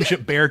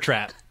relationship bear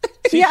trap.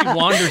 See if he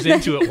wanders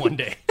into it one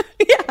day.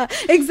 Yeah,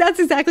 that's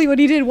exactly what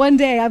he did. One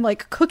day I'm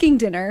like cooking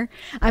dinner.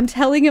 I'm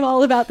telling him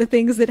all about the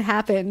things that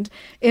happened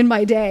in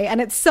my day.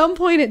 And at some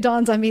point it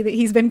dawns on me that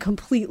he's been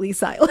completely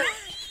silent.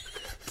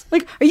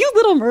 Like, are you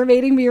Little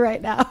Mermaiding me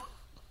right now?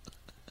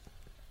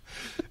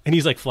 And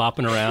he's like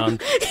flopping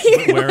around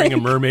wearing a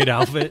mermaid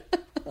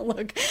outfit.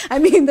 Look, I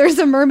mean, there's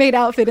a mermaid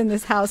outfit in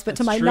this house, but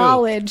to my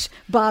knowledge,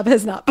 Bob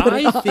has not put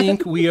it on. I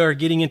think we are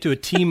getting into a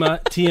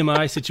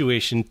TMI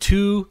situation.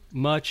 Too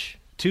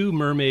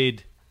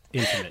mermaid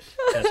intimate.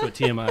 That's what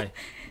TMI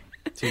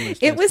stands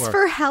It was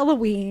for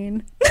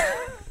Halloween.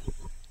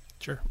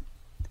 Sure.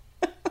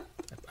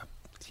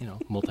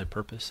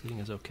 Multi-purpose thing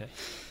is okay.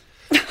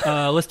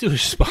 Let's do a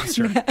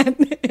sponsor. Man,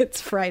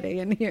 it's Friday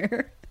in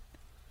here.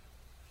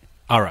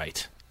 All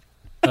right.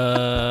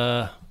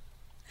 I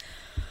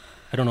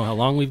don't know how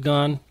long we've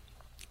gone.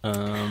 I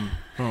don't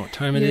know what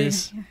time it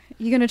is.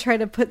 You going to try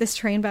to put this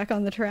train back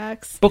on the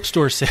tracks?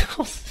 Bookstore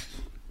sales.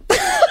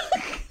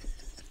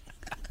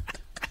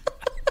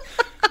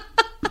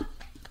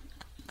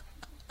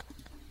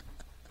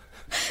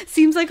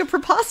 Seems like a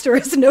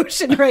preposterous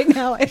notion right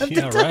now, I have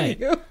to tell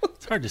you.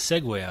 It's hard to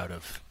segue out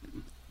of.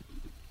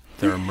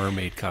 There are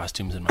mermaid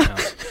costumes in my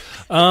house.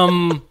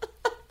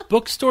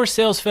 Bookstore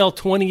sales fell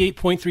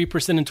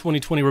 28.3% in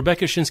 2020.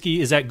 Rebecca Shinsky,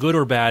 is that good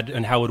or bad,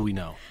 and how would we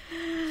know?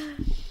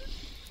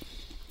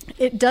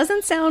 It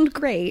doesn't sound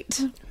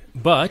great.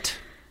 But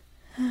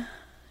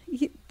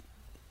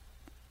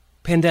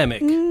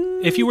pandemic.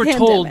 If you were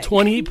told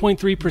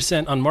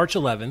 28.3% on March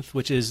 11th,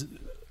 which is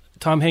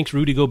Tom Hanks'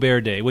 Rudy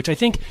Gobert Day, which I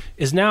think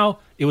is now,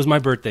 it was my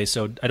birthday,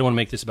 so I don't want to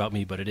make this about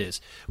me, but it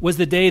is, was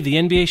the day the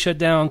NBA shut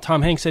down.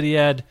 Tom Hanks said he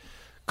had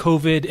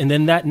COVID, and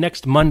then that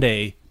next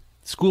Monday,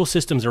 school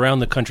systems around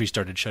the country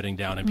started shutting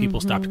down and people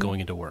stopped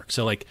going into work.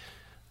 So like,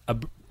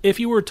 if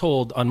you were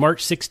told on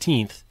March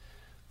 16th,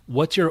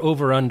 what's your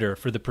over-under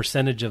for the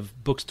percentage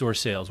of bookstore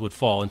sales would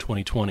fall in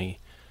 2020,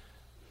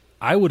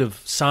 I would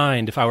have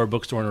signed, if I were a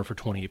bookstore owner, for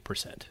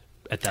 28%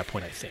 at that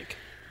point, I think,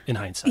 in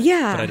hindsight.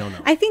 Yeah. But I don't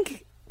know. I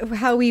think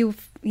how we,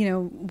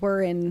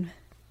 were in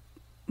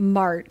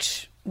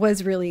March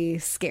was really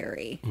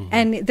scary.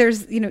 And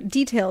there's,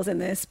 details in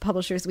this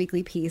Publishers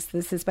Weekly piece.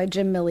 This is by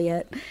Jim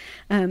Milliot,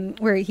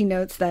 where he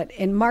notes that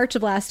in March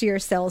of last year,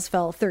 sales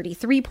fell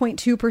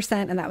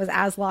 33.2%, and that was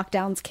as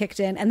lockdowns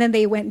kicked in. And then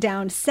they went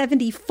down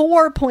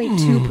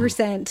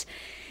 74.2%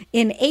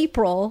 in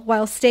April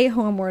while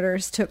stay-home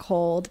orders took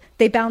hold.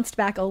 They bounced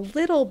back a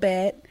little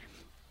bit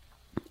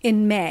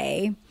in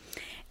May.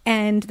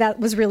 And that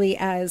was really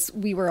as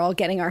we were all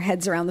getting our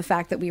heads around the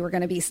fact that we were going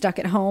to be stuck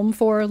at home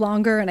for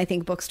longer. And I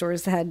think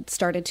bookstores had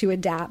started to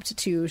adapt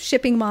to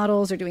shipping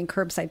models or doing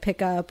curbside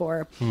pickup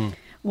or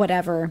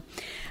whatever.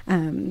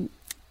 The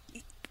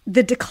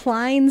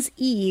declines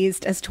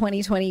eased as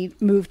 2020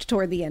 moved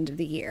toward the end of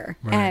the year.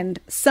 Right. And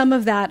some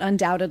of that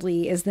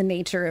undoubtedly is the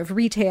nature of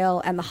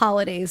retail and the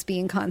holidays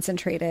being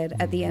concentrated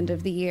at the end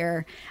of the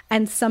year.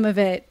 And some of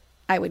it,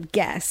 I would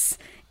guess,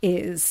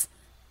 is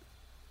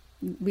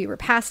we were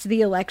past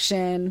the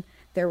election.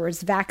 There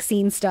was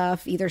vaccine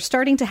stuff either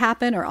starting to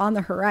happen or on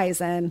the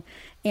horizon.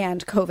 And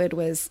there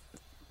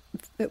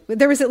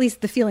was at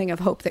least the feeling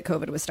of hope that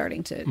COVID was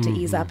starting to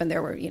ease up, and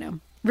there were,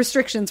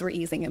 restrictions were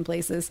easing in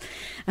places.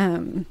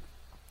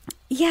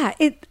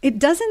 It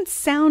doesn't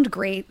sound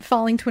great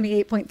falling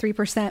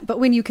 28.3%, but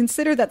when you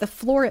consider that the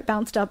floor it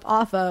bounced up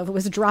off of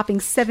was dropping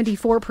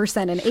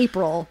 74% in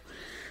April,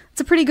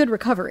 it's a pretty good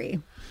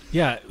recovery.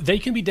 Yeah, they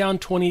can be down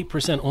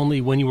 28% only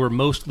when you were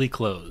mostly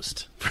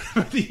closed.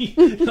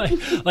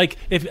 like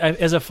if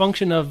as a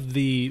function of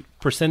the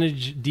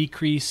percentage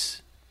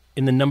decrease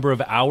in the number of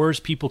hours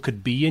people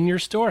could be in your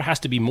store, it has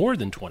to be more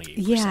than 28%.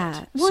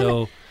 Yeah. Well,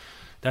 so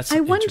that's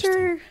I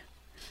wonder,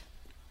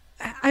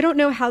 I don't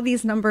know how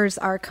these numbers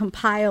are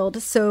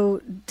compiled.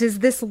 So does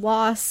this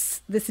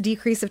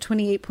decrease of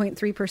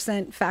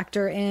 28.3%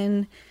 factor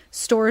in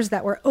stores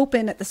that were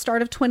open at the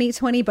start of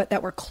 2020, but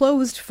that were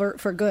closed for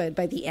good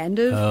by the end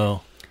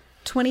of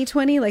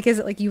 2020? Like, is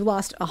it like you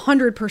lost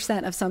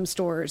 100% of some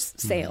stores'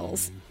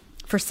 sales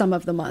for some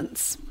of the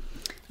months?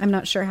 I'm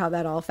not sure how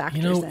that all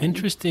factors in.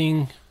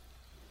 Interesting.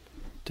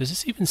 Does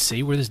this even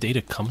say where this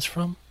data comes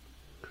from?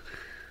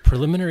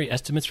 Preliminary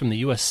estimates from the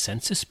U.S.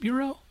 Census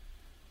Bureau?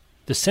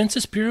 The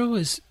Census Bureau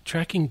is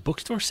tracking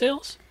bookstore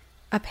sales?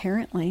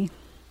 Apparently.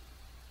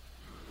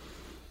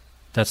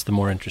 That's the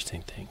more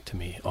interesting thing to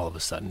me all of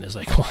a sudden is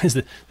like, why is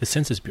the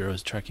Census Bureau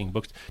is tracking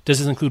books? Does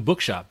this include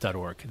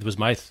bookshop.org? It was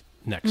my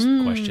next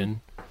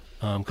question.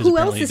 Who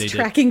else is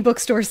tracking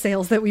bookstore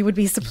sales that we would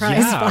be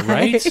surprised by? Yeah,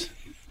 right?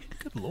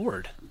 Good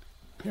Lord.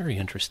 Very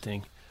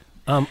interesting.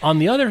 On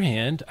the other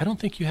hand, I don't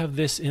think you have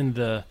this in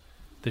the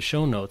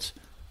show notes.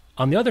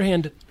 On the other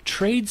hand,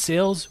 trade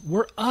sales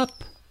were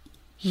up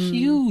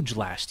huge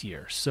last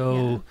year.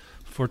 So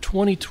for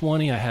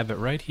 2020, I have it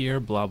right here,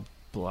 blah,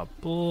 blah,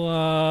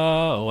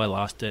 blah. Oh, I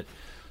lost it.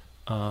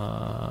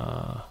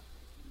 Well,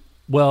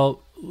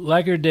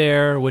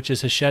 Lagardère, which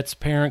is Hachette's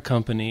parent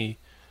company,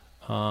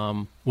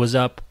 was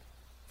up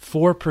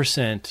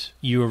 4%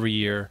 year over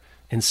year,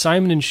 and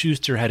Simon &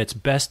 Schuster had its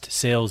best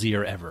sales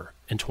year ever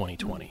in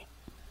 2020.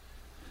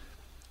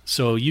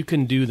 So you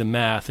can do the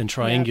math and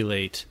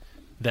triangulate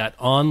that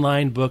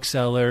online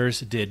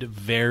booksellers did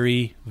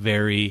very,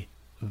 very,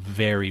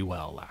 very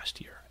well last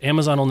year.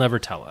 Amazon will never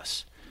tell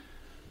us.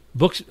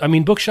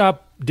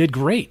 Bookshop did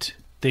great.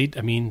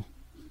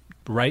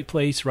 Right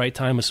place, right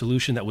time, a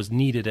solution that was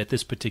needed at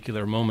this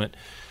particular moment.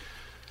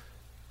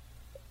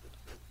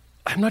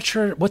 I'm not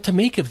sure what to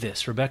make of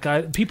this,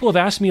 Rebecca. People have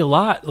asked me a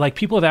lot. Like,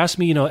 people have asked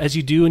me, as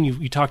you do, and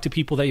you talk to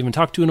people that you haven't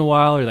talked to in a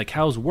while, or like,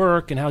 how's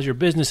work and how's your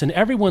business? And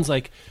everyone's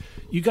like,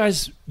 are you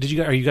guys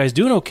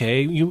doing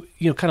okay?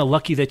 You kind of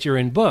lucky that you're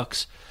in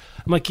books.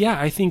 I'm like, yeah,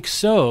 I think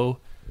so.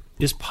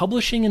 Is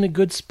publishing in a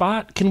good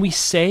spot? Can we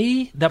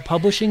say that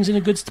publishing's in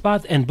a good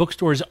spot and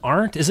bookstores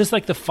aren't? Is this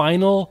like the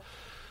final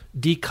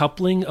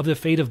decoupling of the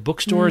fate of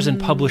bookstores and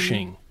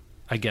publishing,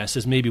 I guess,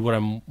 is maybe what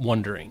I'm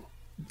wondering.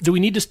 Do we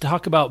need to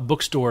talk about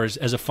bookstores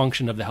as a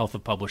function of the health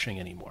of publishing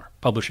anymore?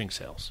 Publishing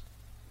sales.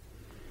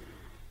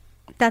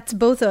 That's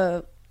both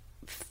a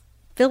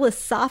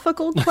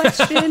philosophical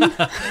question.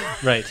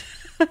 Right.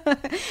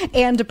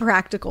 And a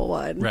practical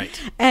one.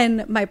 Right.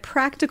 And my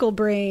practical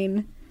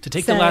brain to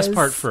take the last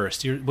part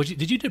first.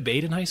 Did you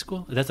debate in high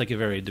school? That's like a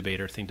very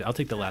debater thing. I'll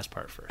take the last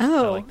part first.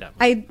 Oh, I like that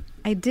one.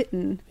 I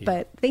didn't,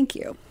 but thank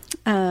you.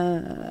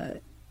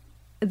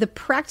 The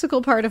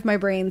practical part of my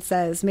brain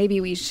says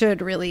maybe we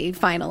should really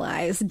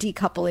finalize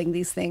decoupling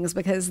these things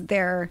because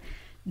their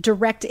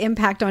direct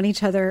impact on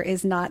each other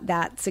is not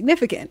that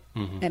significant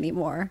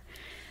anymore.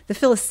 The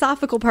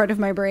philosophical part of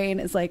my brain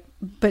is like,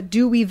 but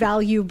do we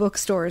value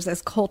bookstores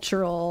as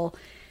cultural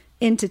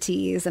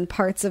entities and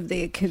parts of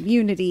the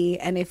community?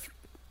 And if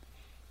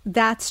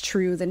that's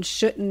true, then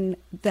shouldn't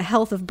the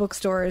health of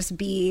bookstores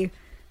be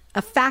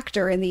a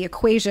factor in the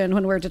equation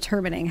when we're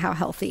determining how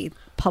healthy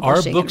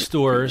publishing are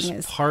bookstores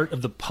is? Part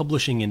of the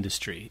publishing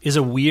industry? Is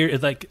a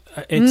weird, like,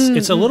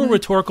 it's a little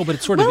rhetorical, but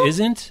it sort of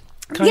isn't.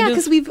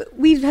 Because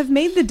we have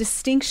made the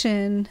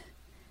distinction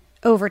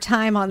over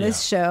time on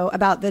this show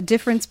about the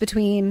difference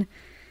between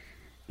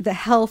the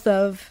health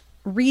of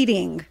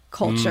reading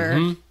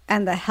culture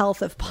and the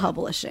health of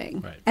publishing.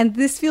 Right. And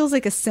this feels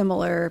like a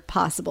similar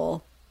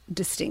possible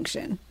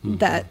distinction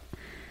that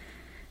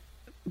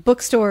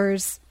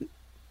bookstores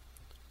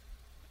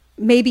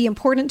may be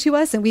important to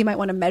us and we might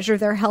want to measure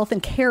their health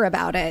and care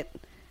about it,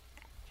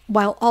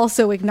 while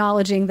also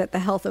acknowledging that the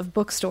health of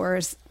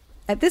bookstores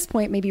at this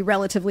point may be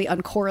relatively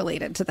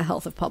uncorrelated to the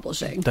health of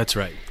publishing. That's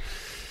right.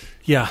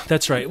 Yeah,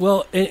 that's right.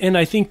 Well, and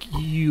I think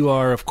you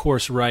are, of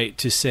course, right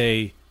to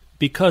say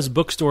because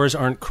bookstores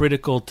aren't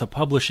critical to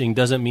publishing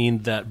doesn't mean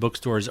that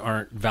bookstores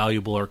aren't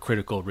valuable or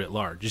critical writ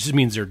large. It just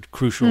means they're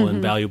crucial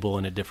and valuable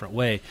in a different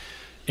way.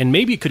 And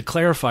maybe it could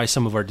clarify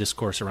some of our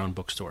discourse around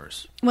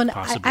bookstores. Well,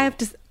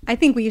 I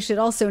think we should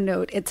also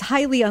note it's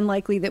highly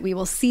unlikely that we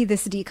will see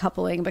this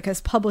decoupling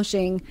because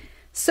publishing,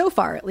 so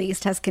far at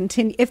least, has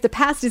continued. If the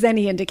past is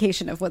any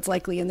indication of what's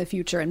likely in the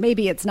future, and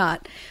maybe it's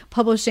not,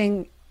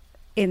 publishing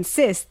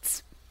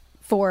insists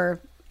for,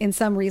 in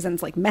some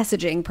reasons, like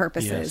messaging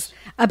purposes,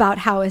 about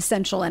how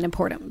essential and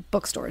important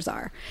bookstores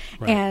are.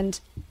 Right. And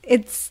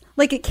it's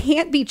like, it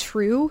can't be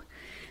true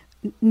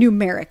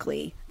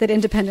numerically that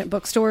independent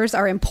bookstores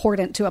are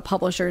important to a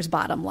publisher's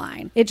bottom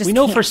line. It just we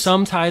know can't. For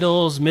some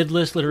titles,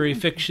 mid-list literary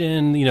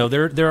fiction,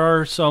 there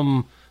are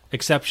some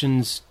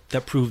exceptions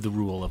that prove the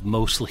rule of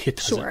mostly it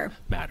doesn't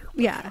matter.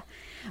 Yeah.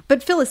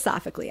 But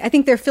philosophically, I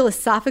think they're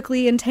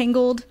philosophically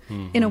entangled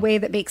in a way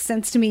that makes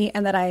sense to me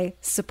and that I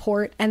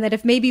support. And that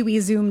if maybe we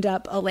zoomed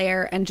up a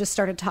layer and just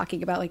started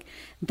talking about like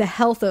the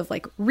health of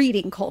like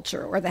reading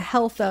culture or the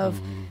health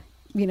of,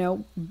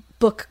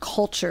 book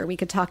culture, we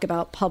could talk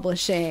about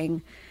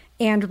publishing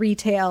and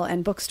retail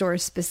and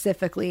bookstores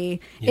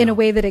specifically in a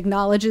way that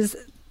acknowledges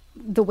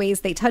the ways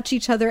they touch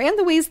each other and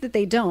the ways that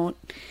they don't,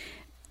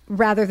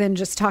 rather than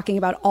just talking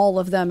about all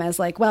of them as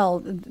like,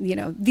 well,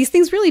 these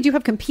things really do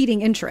have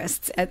competing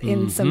interests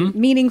in some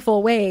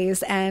meaningful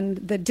ways, and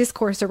the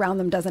discourse around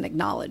them doesn't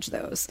acknowledge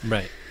those.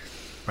 Right.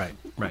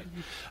 Right.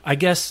 I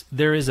guess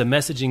there is a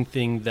messaging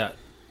thing that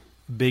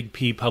Big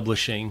P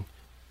Publishing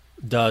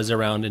does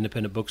around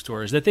independent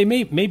bookstores, that they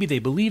maybe they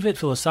believe it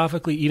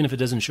philosophically, even if it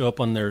doesn't show up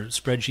on their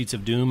spreadsheets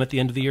of doom at the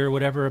end of the year or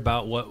whatever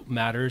about what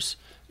matters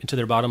into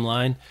their bottom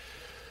line.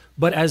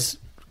 But as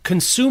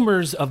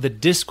consumers of the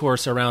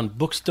discourse around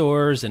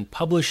bookstores and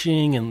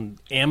publishing and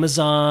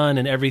Amazon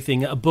and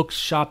everything,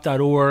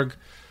 bookshop.org,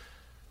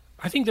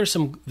 I think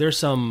there's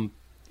some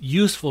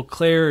useful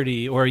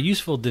clarity or a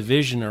useful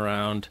division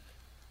around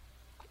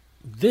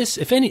this.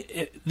 If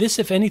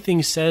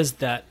anything says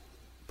that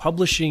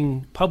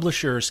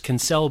publishers can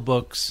sell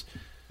books,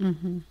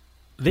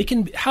 they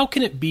can. How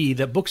can it be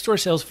that bookstore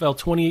sales fell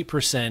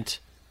 28%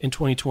 in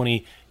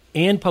 2020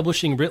 and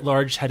publishing writ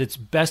large had its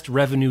best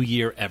revenue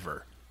year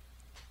ever?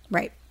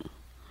 Right.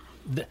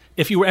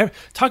 If you were ever,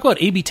 talk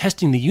about A/B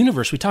testing the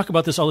universe, we talk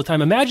about this all the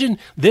time. Imagine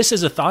this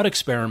as a thought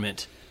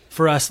experiment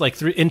for us,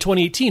 like in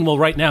 2018. Well,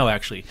 right now,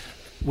 actually,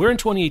 we're in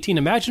 2018.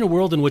 Imagine a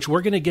world in which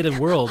we're going to get a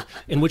world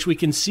in which we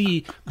can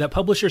see that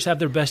publishers have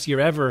their best year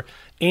ever,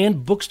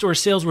 and bookstore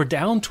sales were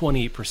down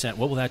 28%.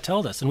 What will that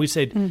tell us? And we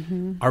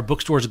said, are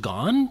bookstores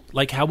gone?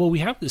 Like, how will we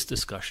have this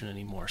discussion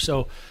anymore?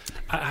 So,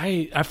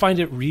 I find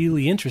it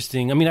really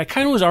interesting. I mean, I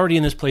kind of was already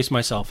in this place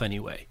myself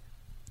anyway.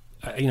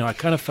 I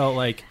kind of felt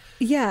like,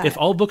 if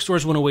all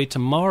bookstores went away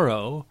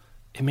tomorrow,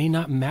 it may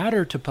not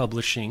matter to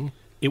publishing.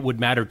 It would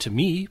matter to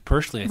me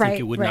personally. I think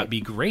it would not be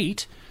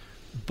great,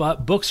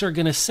 but books are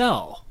going to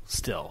sell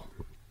still.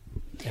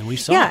 And we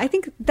saw. Yeah, I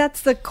think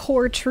that's the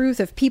core truth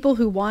of people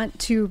who want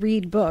to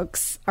read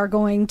books are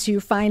going to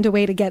find a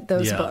way to get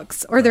those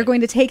books, or they're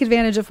going to take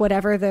advantage of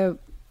whatever the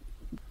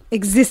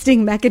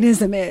existing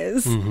mechanism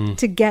is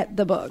to get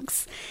the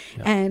books.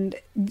 Yep. And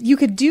you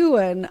could do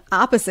an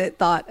opposite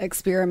thought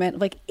experiment.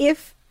 Like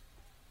if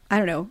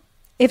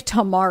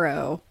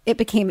tomorrow it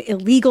became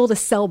illegal to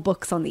sell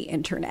books on the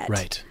internet.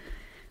 Right.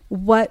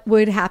 What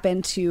would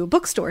happen to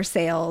bookstore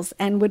sales,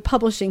 and would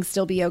publishing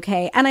still be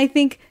okay? And I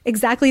think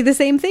exactly the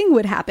same thing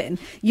would happen.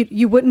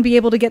 You wouldn't be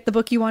able to get the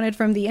book you wanted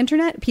from the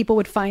internet. People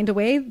would find a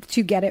way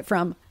to get it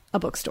from a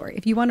bookstore.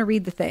 If you want to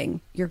read the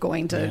thing, you're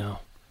going to,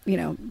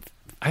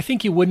 I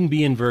think you wouldn't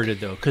be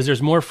inverted, though, because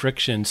there's more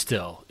friction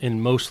still in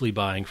mostly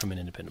buying from an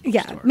independent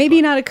bookstore. Yeah,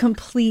 maybe not a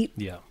complete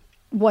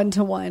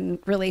one-to-one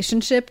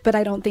relationship, but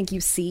I don't think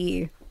you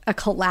see a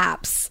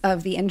collapse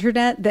of the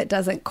internet that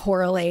doesn't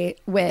correlate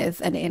with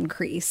an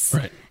increase,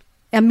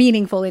 a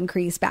meaningful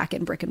increase back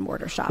in brick and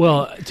mortar shopping.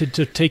 Well,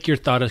 to take your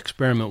thought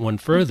experiment one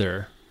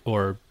further,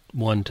 or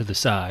one to the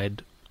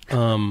side,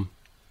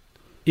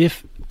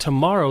 if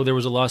tomorrow there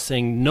was a law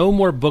saying no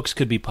more books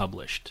could be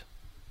published,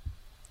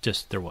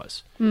 there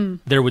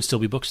would still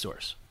be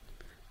bookstores.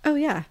 Oh,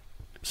 yeah.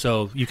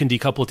 So you can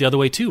decouple it the other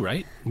way too,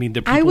 right? I mean,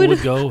 the people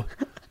would go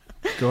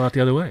out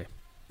the other way.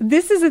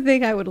 This is a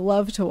thing I would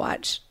love to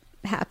watch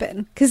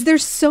happen, because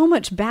there's so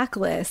much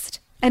backlist,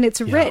 and it's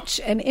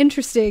rich and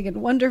interesting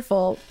and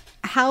wonderful.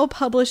 How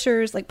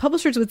publishers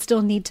would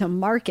still need to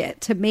market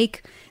to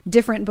make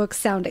different books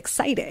sound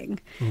exciting,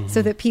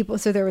 so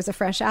there was a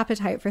fresh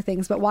appetite for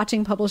things. But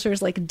watching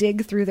publishers like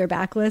dig through their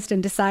backlist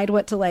and decide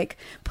what to like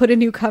put a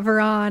new cover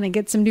on and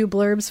get some new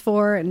blurbs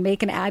for and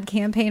make an ad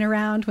campaign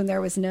around when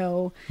there was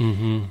no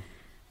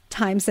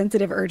time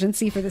sensitive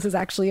urgency for this is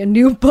actually a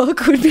new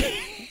book would be.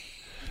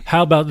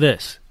 How about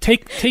this?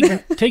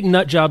 Take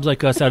nut jobs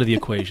like us out of the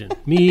equation.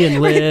 Me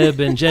and Lib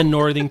and Jen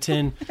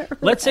Northington.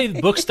 Let's say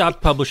the book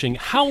stopped publishing.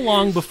 How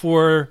long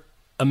before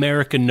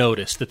America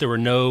noticed that there were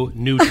no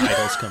new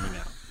titles coming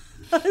out?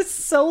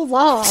 So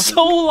long.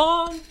 So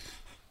long.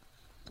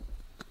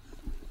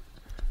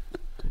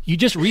 You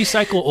just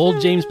recycle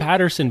old James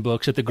Patterson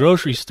books at the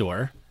grocery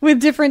store. With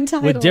different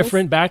titles. With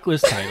different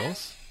backlist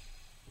titles.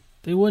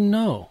 They wouldn't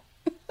know.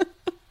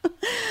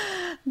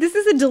 This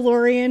is a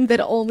DeLorean that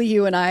only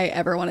you and I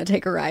ever want to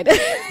take a ride in.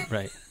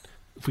 Right.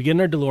 If we get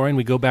in our DeLorean,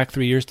 we go back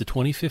 3 years to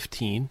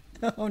 2015.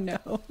 Oh,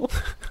 no.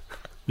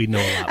 We'd know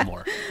a lot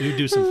more. We would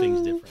do some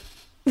things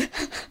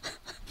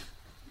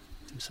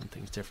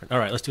different. All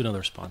right, let's do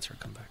another sponsor and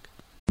come back.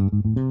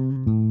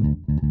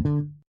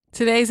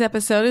 Today's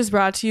episode is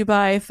brought to you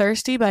by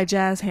Thirsty by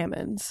Jazz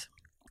Hammonds.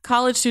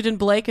 College student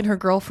Blake and her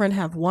girlfriend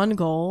have one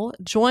goal: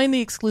 join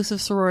the exclusive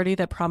sorority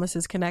that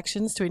promises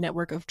connections to a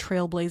network of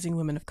trailblazing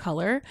women of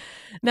color.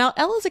 Now,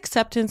 Ella's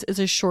acceptance is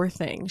a sure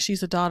thing.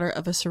 She's a daughter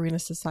of a Serena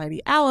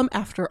Society alum.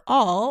 After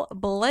all,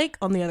 Blake,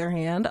 on the other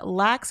hand,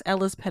 lacks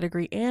Ella's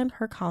pedigree and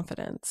her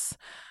confidence.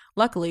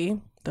 Luckily,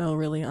 though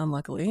really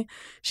unluckily,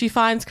 she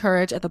finds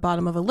courage at the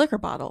bottom of a liquor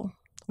bottle.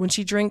 When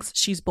she drinks,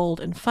 she's bold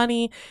and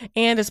funny,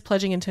 and as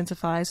pledging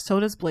intensifies, so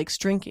does Blake's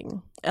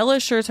drinking. Ella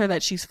assures her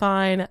that she's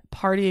fine.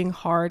 Partying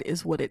hard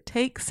is what it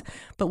takes.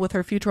 But with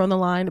her future on the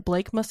line,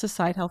 Blake must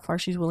decide how far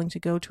she's willing to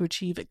go to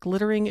achieve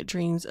glittering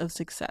dreams of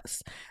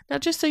success. Now,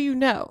 just so you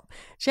know,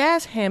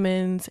 Jas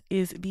Hammonds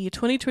is the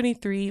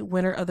 2023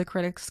 winner of the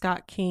Critics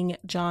Scott King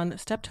John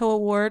Steptoe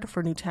Award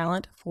for New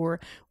Talent for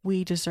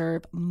We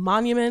Deserve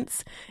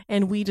Monuments.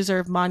 And We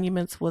Deserve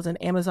Monuments was an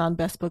Amazon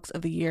Best Books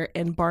of the Year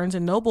and Barnes &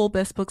 Noble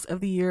Best Books of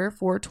the Year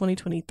for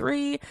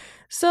 2023.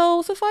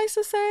 So suffice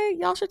to say,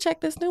 y'all should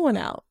check this new one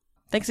out.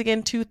 Thanks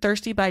again to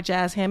Thirsty by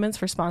Jas Hammonds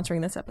for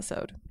sponsoring this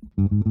episode.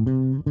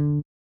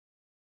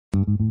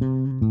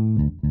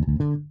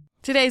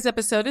 Today's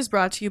episode is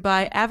brought to you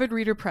by Avid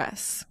Reader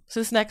Press. So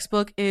this next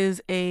book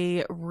is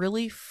a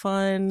really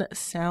fun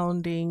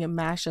sounding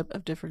mashup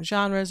of different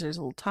genres. There's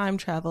a little time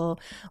travel,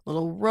 a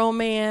little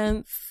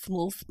romance, a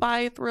little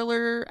spy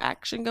thriller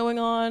action going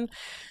on.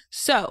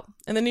 So,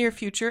 in the near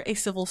future, a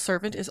civil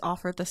servant is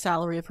offered the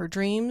salary of her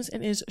dreams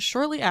and is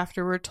shortly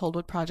afterward told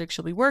what project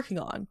she'll be working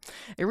on.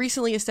 A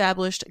recently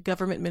established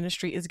government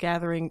ministry is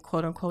gathering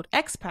quote-unquote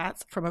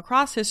expats from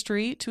across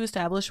history to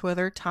establish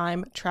whether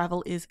time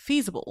travel is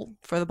feasible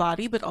for the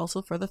body, but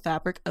also for the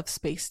fabric of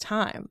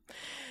space-time.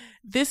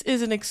 This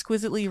is an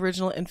exquisitely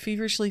original and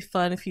feverishly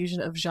fun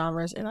fusion of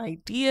genres and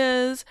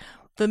ideas.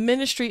 The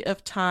Ministry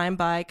of Time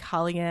by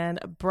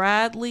Kaliane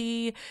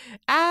Bradley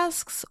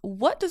asks,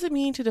 what does it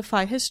mean to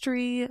defy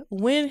history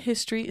when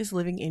history is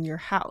living in your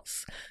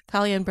house?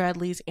 Kaliane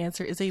Bradley's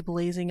answer is a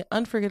blazing,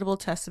 unforgettable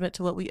testament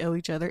to what we owe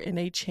each other in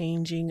a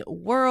changing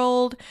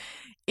world.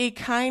 It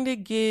kind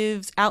of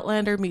gives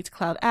Outlander meets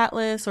Cloud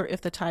Atlas, or If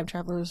the Time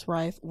Traveler's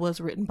Wife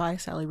was written by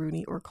Sally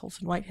Rooney or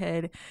Colson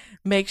Whitehead.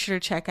 Make sure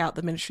to check out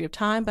The Ministry of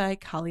Time by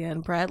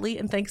Kaliane Bradley.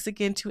 And thanks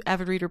again to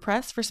Avid Reader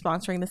Press for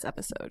sponsoring this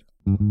episode.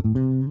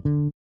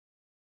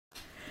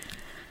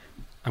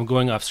 I'm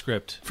going off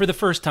script. For the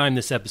first time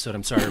this episode,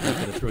 I'm sorry,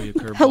 Rebecca, to throw you a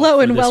curveball.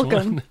 Hello and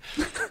welcome.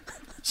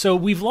 So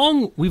we've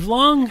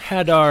long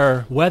had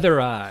our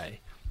weather eye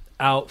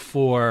out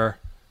for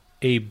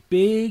a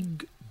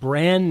big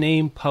brand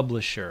name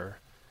publisher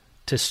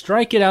to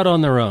strike it out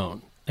on their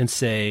own and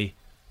say,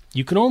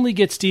 you can only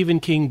get Stephen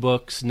King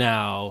books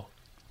now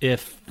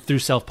if through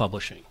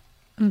self-publishing.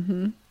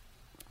 Mm-hmm.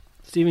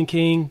 Stephen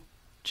King,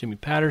 Jimmy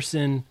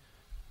Patterson.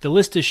 The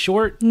list is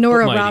short.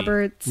 Nora but mighty.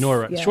 Roberts.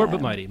 Yeah. Short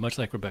but mighty, much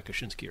like Rebecca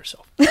Shinsky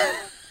herself.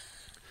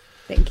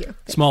 Thank you.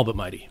 Small but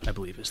mighty, I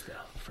believe, is the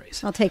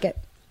phrase. I'll take it.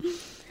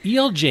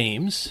 E.L.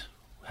 James,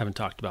 haven't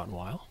talked about in a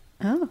while,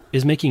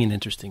 is making an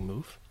interesting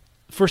move.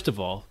 First of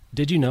all,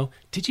 did you know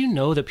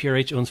that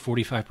PRH owns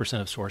 45%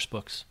 of Source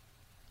Books?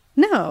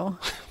 No.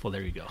 Well,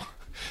 there you go.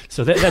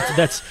 So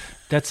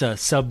that's a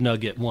sub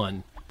nugget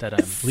one that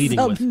I'm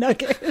leading with. Sub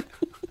nugget.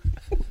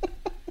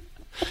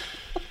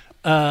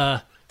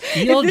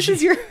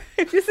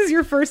 If this is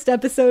your first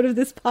episode of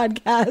this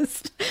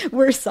podcast,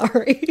 we're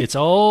sorry. It's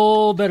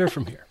all better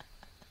from here.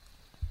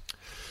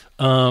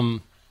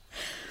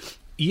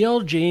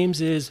 E.L.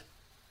 James's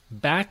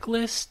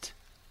backlist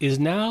is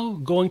now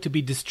going to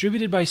be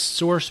distributed by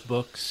Source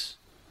Books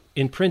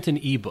in print and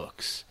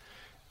ebooks.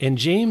 And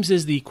James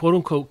is the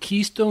quote-unquote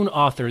keystone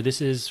author. This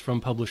is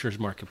from Publishers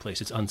Marketplace.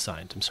 It's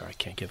unsigned. I'm sorry, I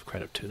can't give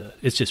credit to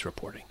it's just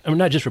reporting. I mean,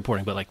 not just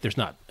reporting, but like there's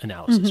not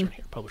analysis right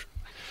here. Publisher.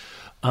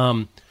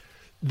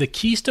 The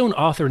keystone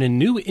author in a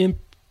new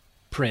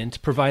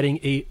imprint providing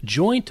a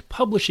joint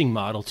publishing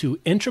model to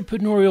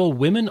entrepreneurial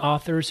women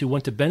authors who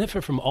want to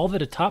benefit from all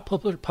that a top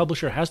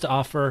publisher has to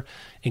offer,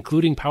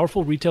 including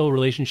powerful retail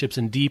relationships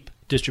and deep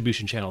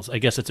distribution channels. I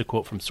guess that's a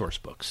quote from Source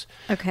Books.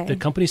 Okay. The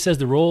company says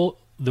the role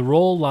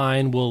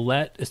line will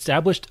let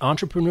established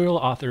entrepreneurial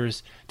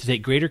authors to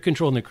take greater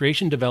control in the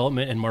creation,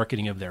 development, and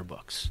marketing of their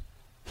books.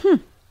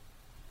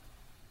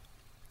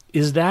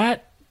 Is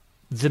that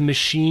the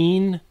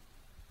machine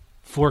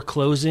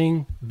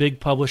foreclosing big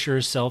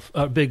publishers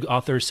big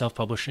authors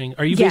self-publishing?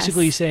 Are you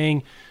basically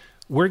saying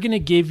we're going to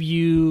give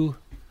you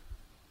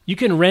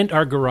can rent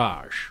our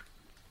garage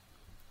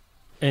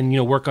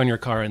and work on your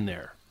car in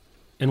there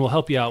and we'll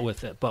help you out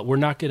with it, but we're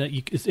not going to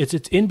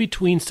it's in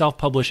between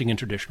self-publishing and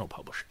traditional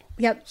publishing.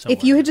 Yep. Somewhere.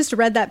 If you had just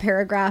read that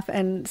paragraph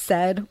and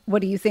said,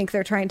 what do you think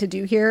they're trying to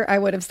do here? I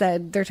would have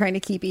said they're trying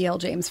to keep E.L.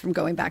 James from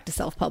going back to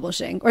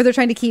self-publishing, or they're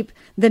trying to keep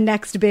the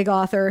next big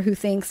author who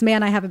thinks,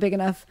 man, I have a big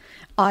enough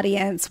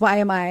audience. Why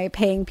am I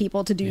paying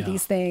people to do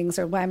these things?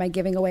 Or why am I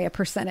giving away a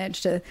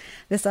percentage to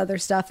this other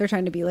stuff? They're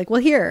trying to be like,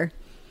 well, here's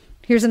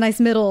a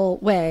nice middle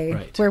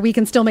way where we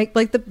can still make,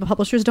 like, the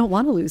publishers don't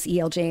want to lose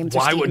E.L. James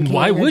or Stephen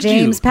King or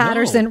James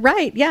Patterson. No.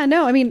 Right. Yeah,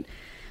 no, I mean,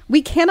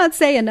 we cannot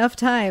say enough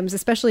times,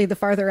 especially the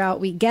farther out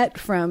we get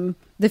from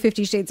the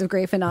 50 Shades of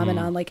Grey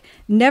phenomenon, like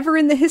never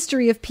in the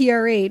history of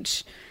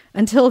PRH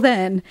until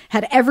then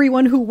had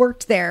everyone who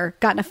worked there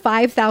gotten a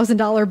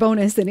 $5,000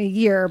 bonus in a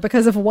year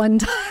because of one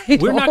title.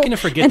 We're not going to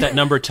forget that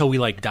number till we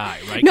die,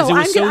 right? No, it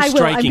was so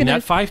striking.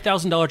 That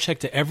 $5,000 check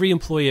to every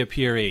employee at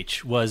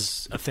PRH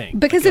was a thing.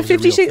 Because of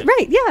 50 Shades,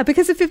 right? Yeah,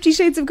 because of 50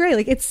 Shades of Grey.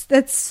 Like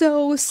that's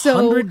so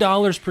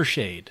 $100 per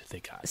shade they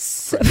got.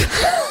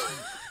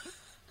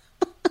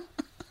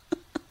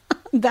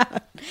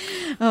 That.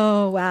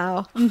 Oh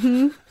wow.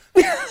 Mm-hmm.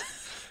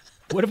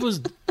 What if it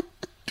was?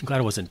 I'm glad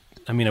it wasn't.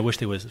 I mean, I wish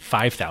there was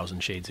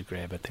 5,000 Shades of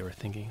Grey. I bet they were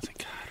thinking, it's like,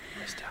 God, I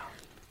missed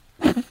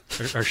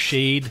out. Our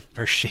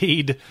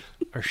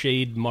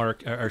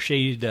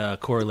shade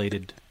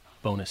correlated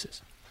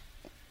bonuses.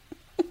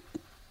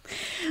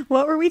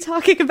 What were we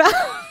talking about?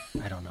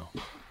 I don't know.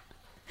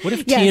 What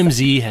if Yes.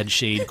 TMZ had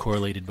shade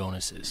correlated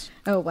bonuses?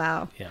 Oh,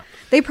 wow. Yeah.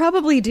 They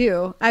probably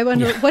do. I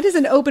wonder, what does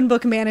an open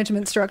book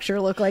management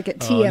structure look like at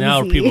TMZ? Oh,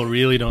 now people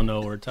really don't know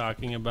what we're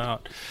talking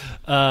about.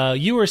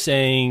 You were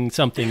saying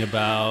something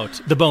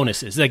about the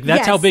bonuses. Like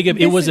that's Yes, how big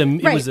it was.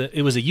 right.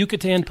 It was a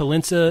Yucatan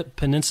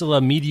Peninsula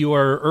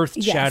meteor,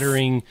 earth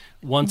shattering,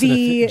 once in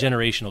a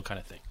generational kind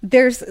of thing.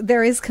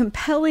 There is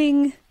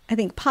compelling, I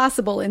think,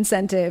 possible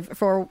incentive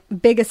for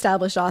big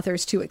established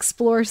authors to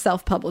explore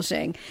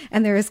self-publishing,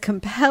 and there is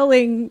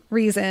compelling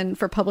reason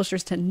for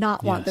publishers to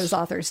not want those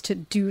authors to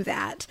do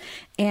that.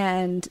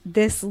 And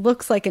this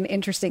looks like an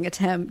interesting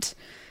attempt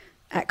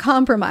at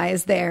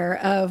compromise there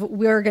of,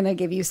 we're going to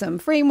give you some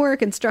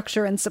framework and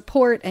structure and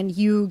support, and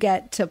you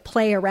get to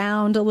play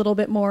around a little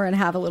bit more and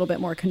have a little bit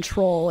more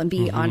control and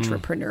be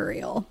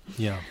entrepreneurial.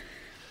 Yeah.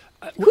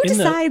 Who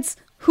decides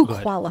who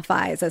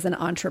qualifies as an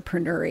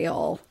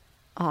entrepreneurial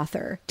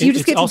author? Do you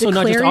just get to also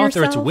declare not just author,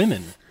 yourself? it's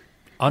women,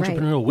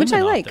 entrepreneurial women Which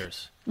I like.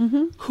 authors.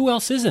 Who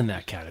else is in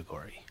that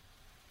category?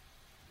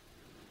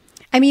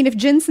 I mean, if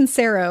Jen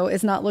Sincero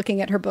is not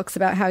looking at her books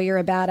about how you're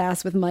a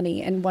badass with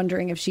money and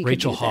wondering if she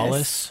Rachel could do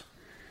Hollis,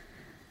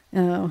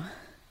 this. Oh,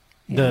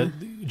 the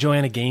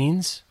Joanna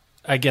Gaines.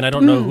 Again, I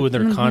don't know who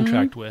they're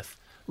contract with.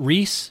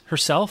 Reese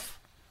herself.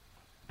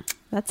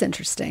 that's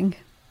interesting.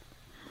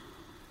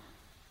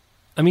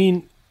 I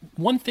mean,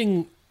 one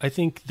thing I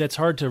think that's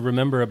hard to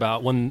remember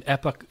about when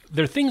epoch,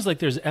 there are things like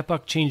there's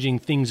epoch-changing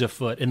things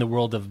afoot in the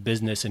world of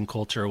business and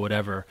culture or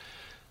whatever.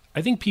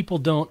 I think people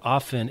don't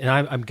often, and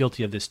I'm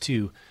guilty of this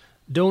too,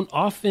 don't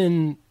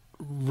often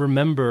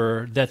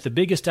remember that the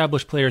big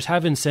established players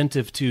have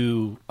incentive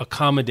to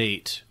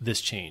accommodate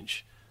this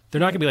change. They're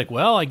not going to be like,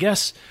 well, I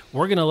guess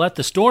we're going to let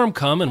the storm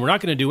come and we're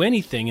not going to do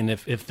anything. And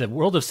if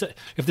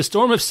the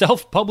storm of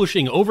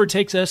self-publishing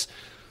overtakes us,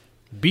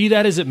 be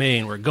that as it may,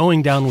 and we're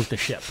going down with the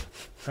ship,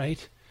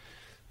 right?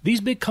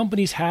 These big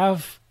companies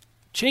have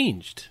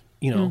changed,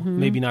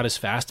 maybe not as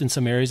fast in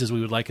some areas as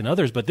we would like in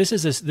others, but this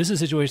is a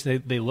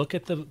situation. They look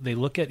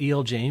at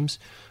E.L. James,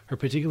 her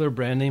particular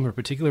brand name, her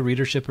particular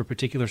readership, her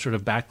particular sort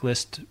of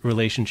backlist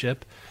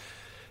relationship,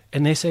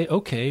 and they say,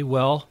 okay,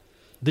 well,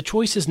 the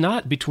choice is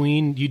not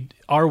between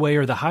our way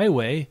or the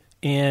highway,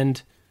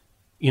 and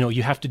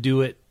you have to do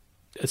it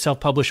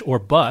self-published or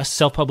bust,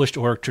 self-published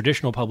or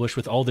traditional published,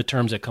 with all the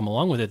terms that come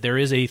along with it. There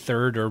is a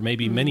third or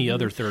maybe many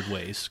other third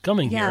ways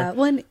coming here.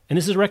 Well, and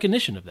this is a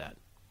recognition of that.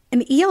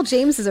 And E.L.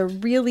 James is a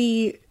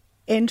really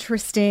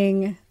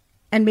interesting,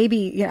 and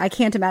maybe I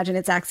can't imagine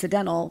it's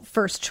accidental,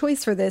 first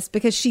choice for this,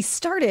 because she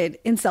started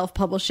in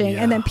self-publishing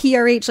and then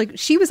PRH, like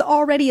she was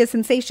already a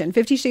sensation.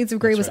 50 Shades of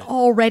Grey was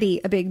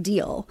already a big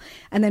deal.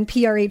 And then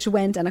PRH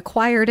went and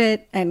acquired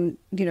it and,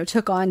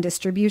 took on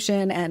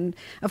distribution and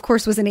of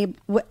course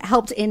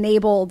helped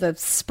enable the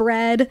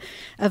spread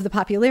of the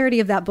popularity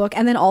of that book,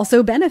 and then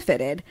also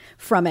benefited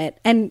from it.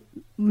 And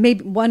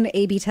maybe one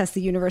A/B test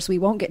the universe we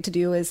won't get to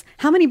do is,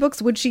 how many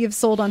books would she have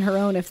sold on her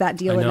own if that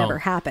deal had never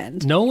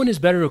happened? No one is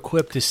better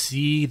equipped to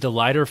see the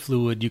lighter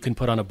fluid you can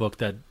put on a book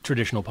that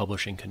traditional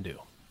publishing can do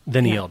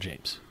than E.L.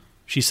 James.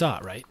 She saw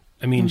it, right?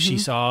 I mean, she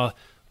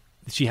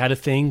had a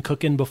thing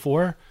cooking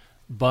before,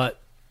 but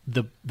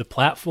the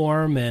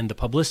platform and the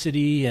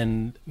publicity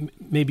and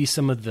maybe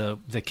some of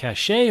the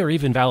cachet or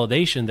even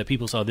validation that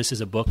people saw this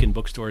is a book in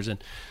bookstores.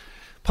 And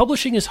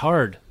publishing is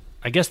hard.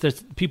 I guess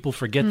that people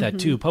forget that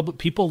too.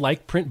 People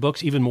like print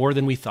books even more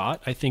than we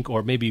thought, I think,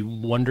 or maybe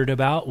wondered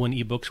about when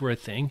ebooks were a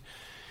thing.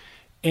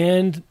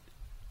 And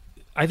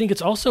I think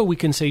it's also, we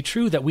can say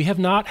true, that we have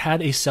not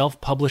had a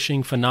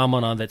self-publishing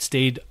phenomenon that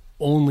stayed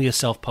only a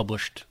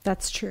self-published.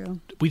 That's true.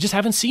 We just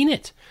haven't seen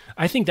it.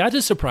 I think that is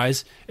a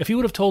surprise. If you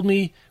would have told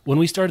me when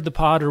we started the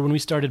pod or when we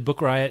started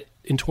Book Riot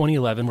in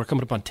 2011, we're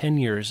coming up on 10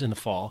 years in the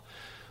fall,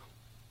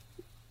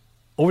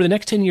 over the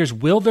next 10 years,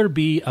 will there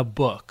be a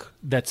book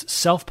that's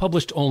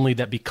self-published only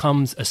that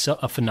becomes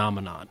a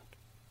phenomenon?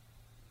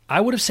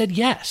 I would have said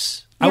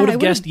yes. I would have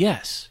guessed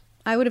yes.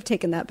 I would have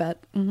taken that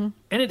bet. Mm-hmm.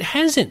 And it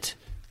hasn't.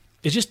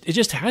 It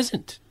just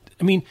hasn't.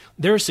 I mean,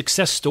 there are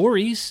success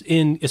stories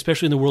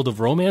especially in the world of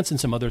romance and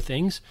some other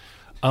things.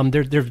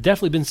 There have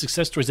definitely been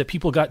success stories that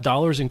people got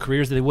dollars and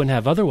careers that they wouldn't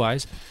have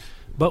otherwise.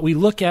 But we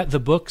look at the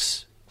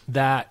books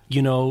that,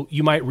 you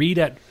might read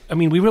at,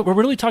 we're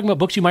really talking about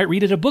books you might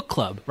read at a book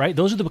club, right?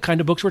 Those are the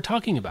kind of books we're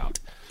talking about.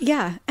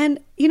 Yeah. And,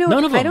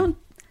 none of them.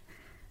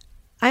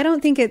 I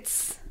don't think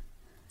it's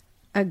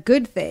a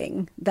good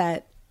thing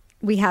that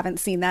we haven't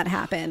seen that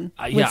happen.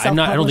 I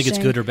don't think it's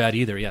good or bad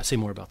either. Yeah. Say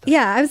more about that.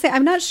 Yeah. I would say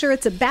I'm not sure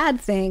it's a bad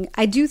thing.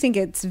 I do think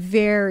it's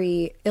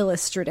very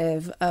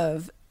illustrative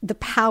of the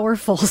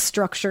powerful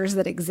structures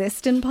that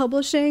exist in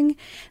publishing,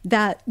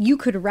 that you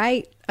could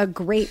write a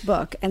great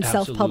book and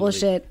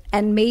self-publish it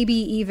and maybe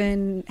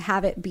even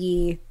have it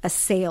be a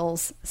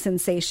sales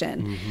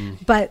sensation.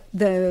 But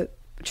the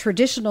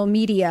traditional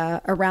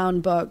media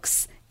around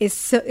books it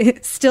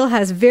still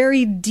has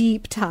very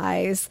deep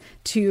ties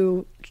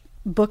to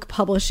book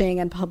publishing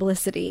and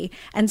publicity,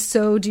 and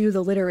so do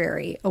the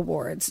literary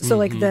awards. So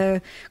like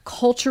the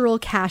cultural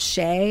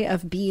cachet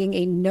of being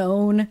a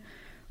known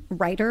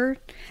writer,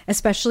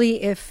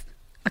 especially if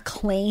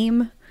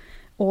acclaim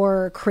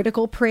or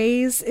critical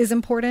praise is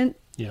important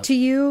to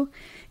you,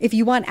 if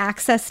you want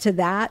access to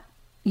that,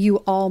 you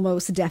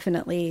almost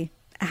definitely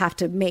have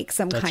to make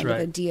some kind of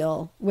a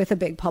deal with a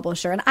big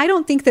publisher. And I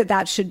don't think that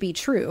that should be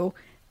true,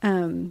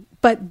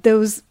 but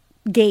those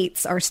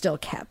gates are still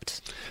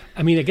kept.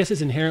 I mean, I guess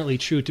it's inherently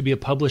true. To be a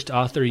published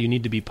author, you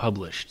need to be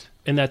published.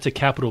 And that's a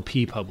capital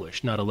P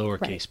published, not a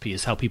lowercase p,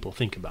 is how people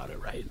think about it,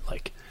 right?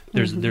 Like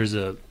there's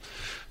a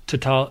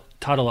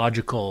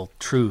tautological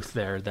truth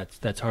there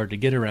that's hard to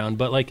get around.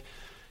 But like,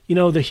 you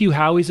know, the Hugh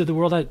Howeys of the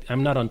world,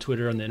 I'm not on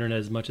Twitter, on the internet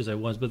as much as I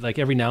was, but like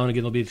every now and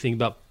again there'll be a thing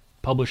about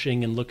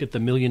publishing and look at the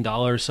 $1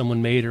 million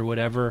someone made or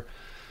whatever,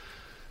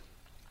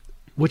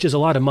 which is a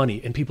lot of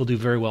money, and people do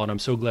very well, and I'm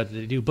so glad that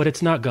they do. But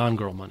it's not Gone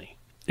Girl money.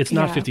 It's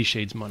not 50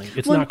 Shades money.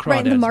 It's not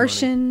Crawdads The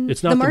Martian. money.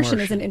 It's not The Martian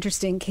is an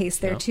interesting case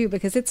there too,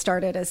 because it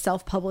started as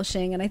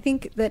self-publishing, and I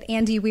think that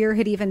Andy Weir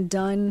had even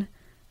done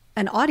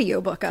an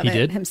audiobook of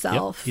it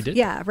himself. Yep, he did.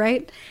 Yeah,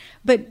 right.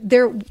 But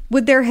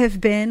would there have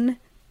been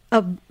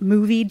a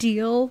movie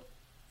deal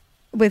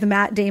with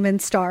Matt Damon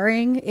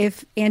starring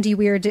if Andy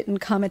Weir didn't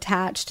come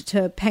attached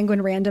to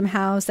Penguin Random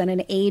House and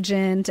an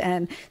agent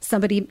and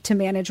somebody to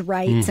manage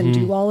rights and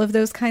do all of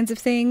those kinds of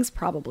things?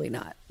 Probably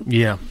not.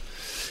 Yeah.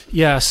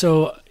 Yeah.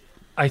 So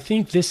I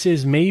think this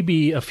is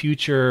maybe a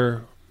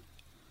future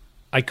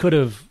I could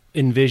have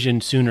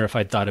envisioned sooner if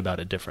I'd thought about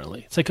it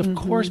differently. It's like, of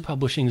course,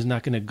 publishing is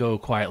not going to go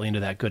quietly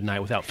into that good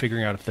night without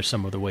figuring out if there's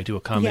some other way to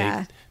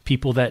accommodate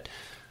people that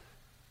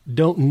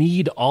don't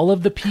need all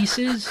of the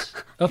pieces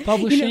of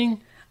publishing. You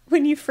know,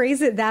 when you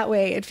phrase it that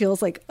way, it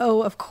feels like,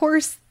 oh, of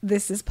course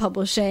this is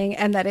publishing,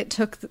 and that it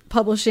took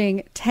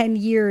publishing 10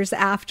 years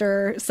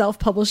after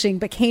self-publishing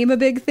became a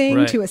big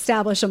thing to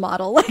establish a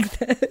model like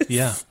this.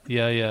 Yeah.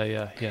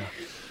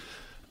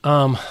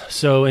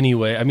 So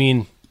anyway, I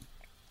mean,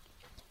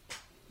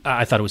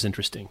 I thought it was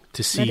interesting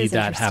to see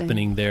that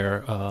happening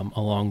there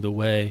along the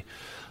way.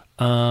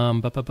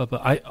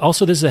 I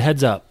also, this is a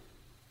heads up,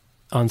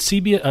 on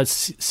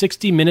CBS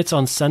 60 Minutes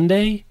on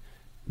Sunday,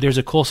 there's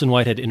a Colson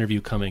Whitehead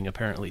interview coming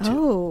apparently too.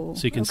 Oh,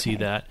 so you can see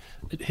that.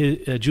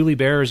 Julie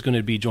Baer is going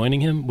to be joining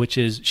him,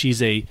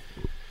 she's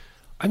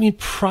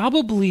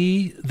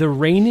probably the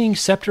reigning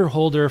scepter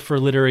holder for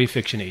literary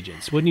fiction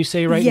agents. Wouldn't you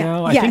say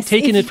now? I think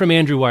taking it from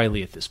Andrew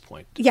Wiley at this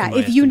point. Yeah,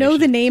 if you know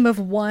the name of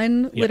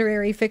one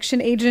literary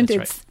fiction agent,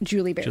 it's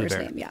Julie Baer's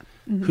name. Yeah.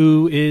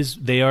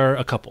 Mm-hmm. They are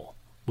a couple,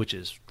 which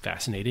is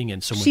fascinating.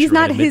 And someone she's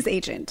not his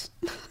agent.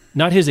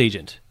 Not his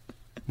agent.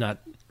 Not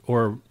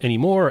or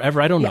anymore or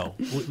ever. I don't know.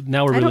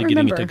 Now we're really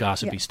getting into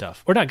gossipy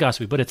stuff. Or not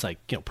gossipy, but it's like,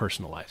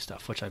 personal life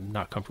stuff, which I'm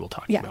not comfortable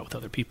talking about with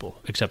other people,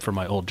 except for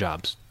my old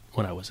jobs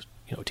when I was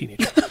a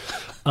teenager.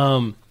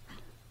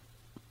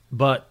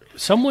 But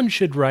someone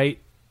should write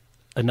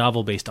a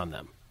novel based on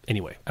them.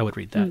 Anyway, I would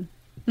read that.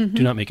 Mm-hmm.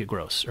 Do not make it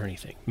gross or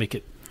anything. Make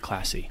it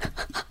classy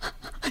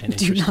and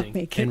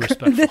interesting and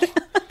respectful.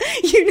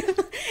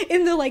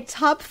 In the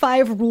top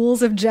 5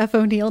 rules of Jeff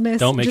O'Neillness,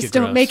 don't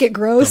make it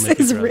gross.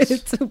 It's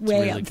way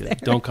really up good. there.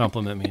 Don't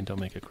compliment me and don't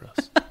make it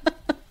gross.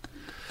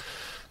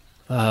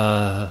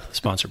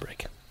 Sponsor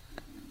break.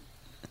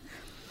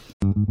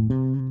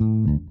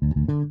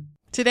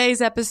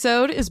 Today's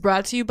episode is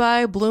brought to you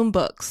by Bloom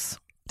Books.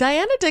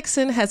 Diana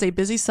Dixon has a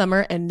busy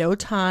summer and no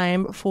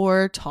time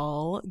for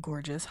tall,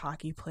 gorgeous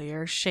hockey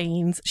player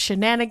Shane's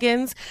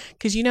shenanigans.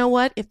 Because you know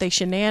what? If they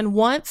shenan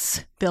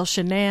once, they'll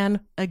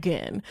shenan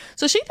again.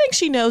 So she thinks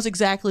she knows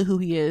exactly who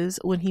he is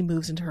when he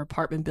moves into her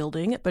apartment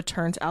building, but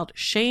turns out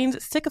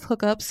Shane's sick of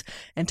hookups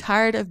and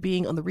tired of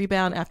being on the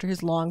rebound after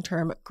his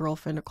long-term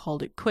girlfriend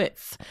called it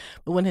quits.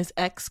 But when his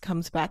ex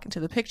comes back into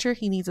the picture,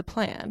 he needs a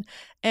plan.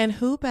 And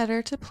who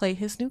better to play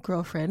his new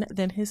girlfriend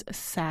than his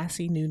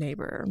sassy new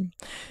neighbor?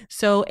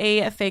 So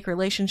a fake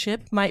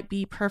relationship might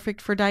be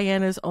perfect for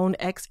Diana's own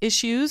ex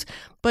issues,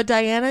 but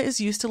Diana is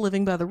used to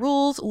living by the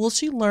rules. Will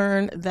she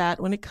learn that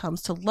when it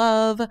comes to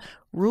love,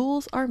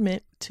 rules are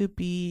meant to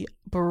be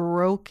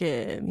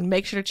broken?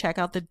 Make sure to check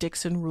out The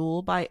Dixon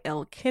Rule by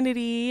Elle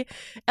Kennedy.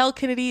 Elle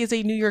Kennedy is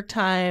a New York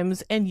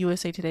Times and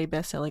USA Today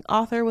bestselling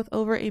author with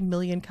over 1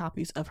 million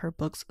copies of her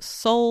books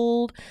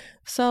sold.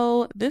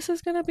 So this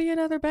is going to be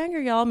another banger,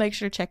 y'all. Make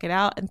sure to check it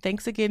out. And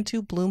thanks again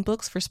to Bloom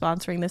Books for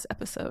sponsoring this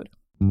episode.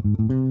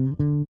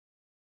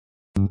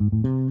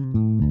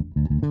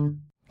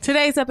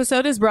 Today's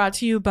episode is brought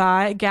to you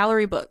by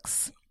Gallery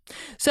Books.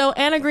 So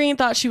Anna Green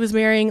thought she was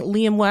marrying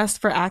Liam West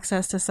for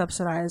access to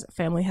subsidized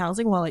family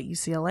housing while at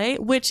UCLA,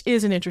 which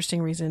is an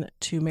interesting reason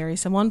to marry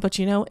someone, but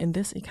in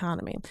this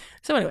economy.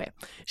 So anyway,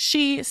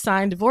 she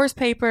signed divorce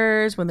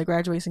papers when the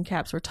graduation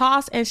caps were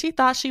tossed, and she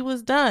thought she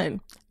was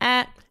done.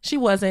 She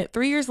wasn't.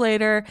 3 years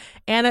later,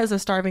 Anna is a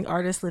starving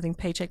artist living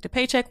paycheck to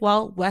paycheck,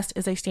 while West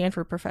is a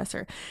Stanford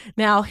professor.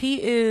 Now,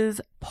 he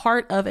is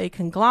part of a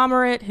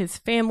conglomerate. His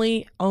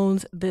family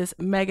owns this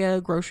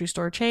mega grocery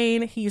store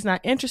chain. He's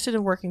not interested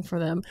in working for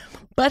them,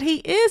 but he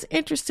is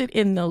interested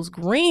in those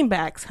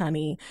greenbacks,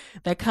 honey,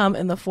 that come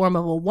in the form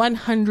of a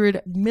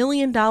 $100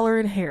 million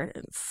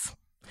inheritance.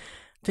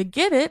 To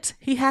get it,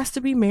 he has to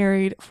be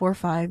married for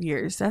 5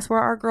 years. That's where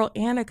our girl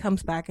Anna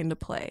comes back into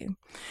play.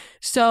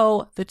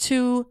 So the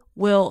two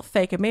will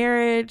fake a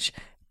marriage,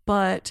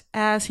 but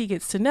as he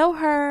gets to know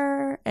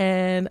her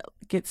and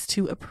gets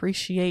to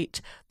appreciate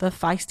the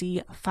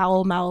feisty,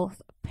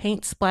 foul-mouthed,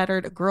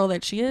 paint-splattered girl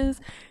that she is,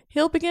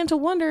 he'll begin to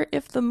wonder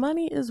if the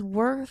money is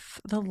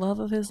worth the love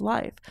of his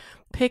life.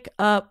 Pick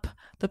up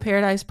The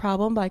Paradise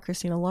Problem by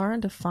Christina Lauren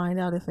to find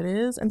out if it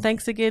is. And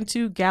thanks again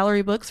to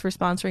Gallery Books for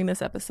sponsoring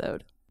this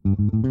episode.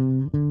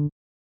 All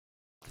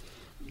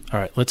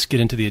right, let's get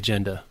into the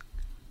agenda.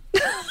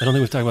 I don't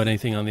think we've talked about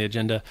anything on the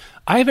agenda.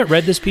 I haven't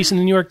read this piece in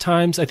the New York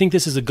Times. I think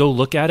this is a go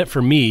look at it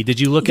for me. Did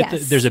you look at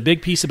there's a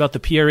big piece about the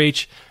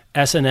PRH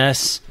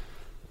SNS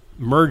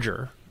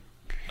merger.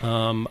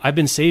 I've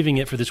been saving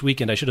it for this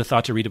weekend. I should have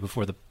thought to read it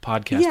before the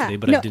podcast today,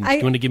 but I didn't. Do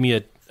you want to give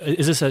me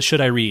is this a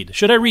should I read?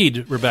 Should I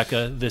read,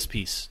 Rebecca, this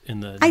piece in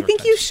the New York think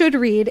Times? you should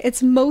read.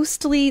 It's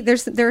mostly,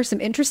 there are some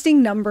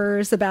interesting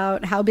numbers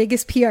about how big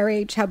is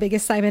PRH, how big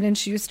is Simon &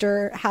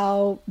 Schuster,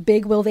 how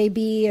big will they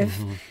be if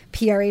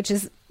PRH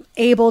is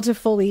able to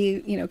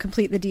fully,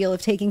 complete the deal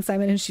of taking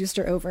Simon &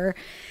 Schuster over.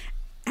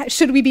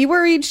 Should we be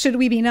worried? Should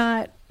we be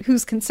not?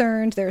 Who's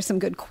concerned? There are some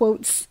good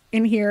quotes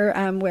in here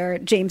where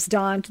James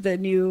Daunt, the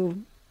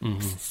new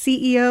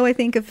CEO, I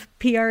think, of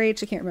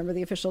PRH, I can't remember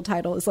the official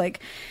title, is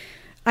like,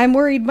 I'm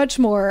worried much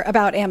more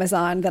about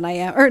Amazon than I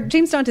am, or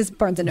James Daunt is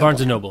Barnes & Noble.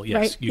 Barnes & Noble, yes.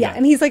 Right? Yeah,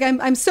 and he's like,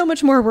 I'm so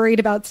much more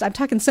worried about, I'm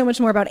talking so much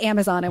more about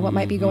Amazon and what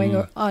might be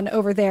going on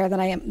over there than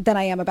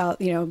I am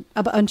about,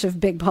 a bunch of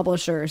big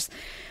publishers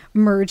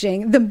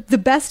merging. The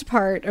best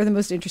part, or the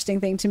most interesting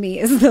thing to me,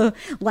 is the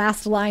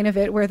last line of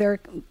it where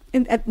they're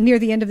near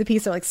the end of the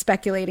piece, they're like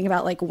speculating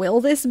about like, will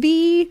this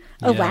be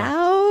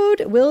allowed?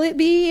 Will it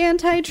be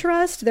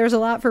antitrust? There's a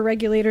lot for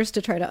regulators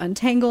to try to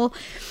untangle.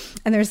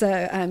 And there's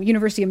a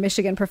University of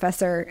Michigan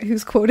professor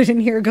who's quoted in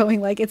here going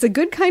like, it's a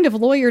good kind of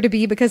lawyer to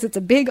be because it's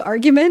a big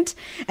argument.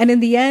 And in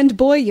the end,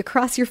 boy, you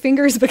cross your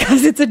fingers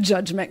because it's a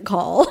judgment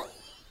call.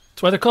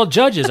 That's why they're called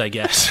judges, I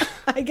guess.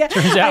 I guess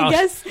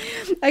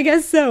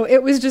so.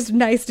 It was just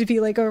nice to be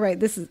like, all right,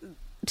 this is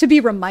to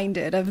be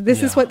reminded of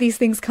this is what these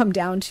things come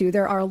down to.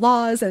 There are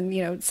laws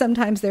and,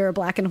 sometimes there are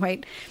black and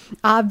white,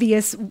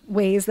 obvious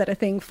ways that a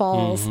thing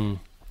falls.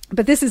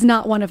 But this is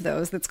not one of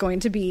those that's going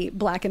to be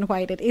black and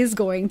white. It is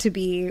going to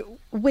be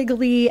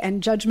wiggly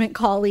and judgment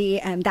call-y,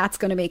 and that's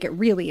going to make it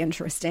really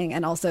interesting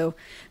and also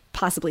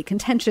possibly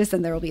contentious,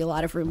 and there will be a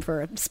lot of room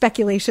for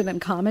speculation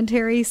and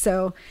commentary.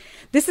 So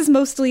this is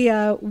mostly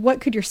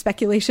what could your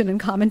speculation and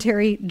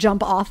commentary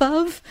jump off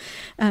of?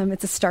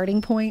 It's a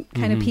starting point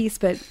kind of piece,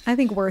 but I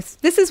think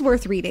this is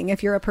worth reading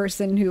if you're a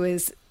person who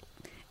is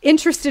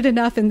interested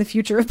enough in the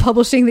future of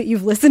publishing that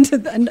you've listened to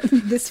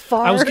this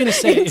far. I was going to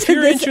say, if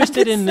you're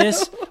interested in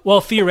this,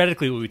 well,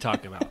 theoretically, what we're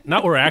talking about,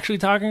 not what we're actually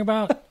talking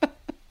about.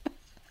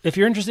 If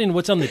you're interested in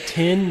what's on the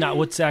tin, not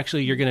what's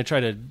actually you're going to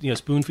try to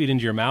spoon feed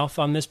into your mouth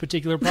on this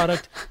particular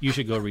product, you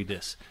should go read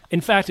this.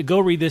 In fact, go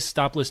read this,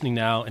 stop listening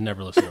now, and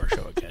never listen to our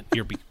show again.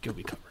 You'll be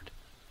covered.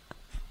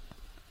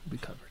 You'll be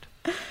covered.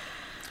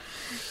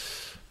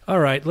 All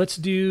right, let's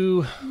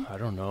do, I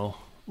don't know,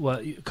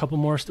 a couple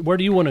more. Where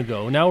do you want to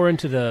go? Now we're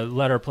into the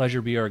let our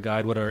pleasure be our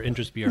guide, what our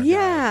interests be our guide.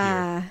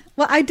 Yeah.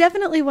 Well, I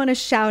definitely want to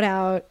shout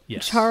out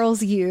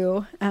Charles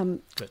Yu,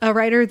 a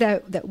writer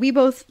that we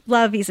both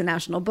love. He's a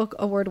National Book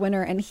Award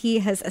winner, and he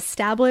has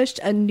established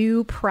a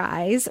new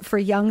prize for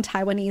young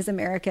Taiwanese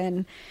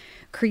American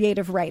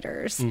creative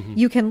writers.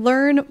 You can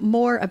learn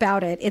more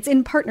about it. It's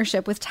in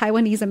partnership with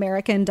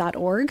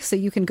TaiwaneseAmerican.org, so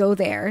you can go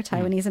there,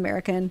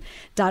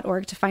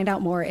 TaiwaneseAmerican.org, to find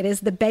out more. It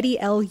is the Betty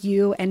L.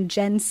 Yu and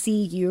Jen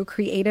C. Yu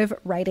Creative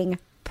Writing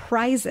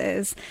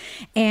Prizes,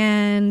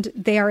 and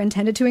they are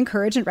intended to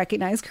encourage and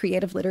recognize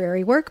creative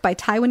literary work by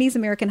Taiwanese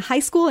American high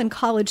school and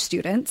college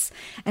students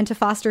and to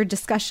foster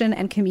discussion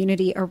and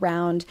community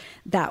around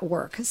that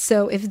work.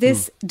 So if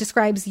this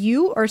describes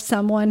you or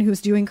someone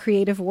who's doing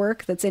creative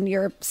work that's in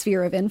your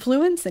sphere of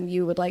influence and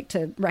you would like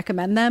to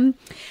recommend them,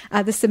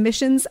 the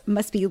submissions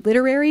must be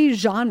literary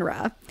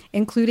genre,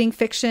 including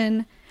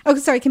fiction.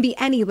 It can be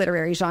any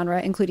literary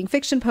genre, including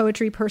fiction,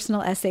 poetry,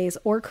 personal essays,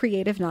 or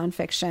creative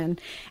nonfiction.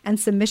 And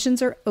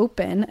submissions are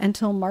open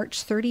until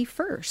March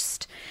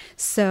 31st.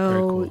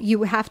 So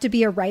you have to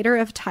be a writer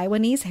of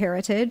Taiwanese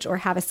heritage or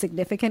have a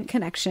significant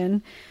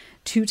connection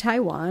to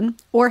Taiwan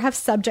or have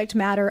subject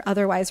matter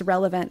otherwise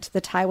relevant to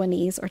the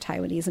Taiwanese or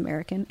Taiwanese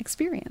American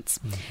experience.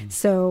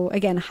 So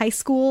again, high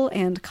school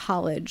and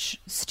college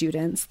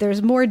students.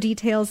 There's more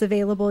details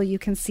available. You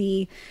can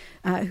see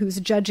who's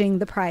judging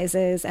the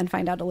prizes and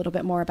find out a little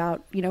bit more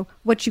about,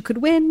 what you could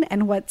win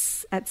and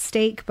what's at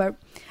stake. But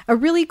a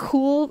really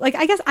cool,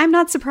 I guess I'm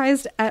not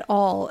surprised at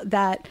all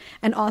that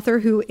an author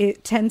who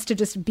it tends to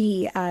just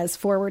be as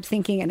forward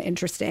thinking and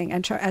interesting,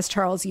 and as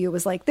Charles Yu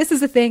was like, this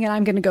is a thing and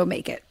I'm going to go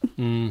make it.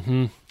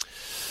 Mm-hmm.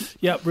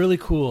 Yeah, really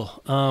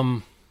cool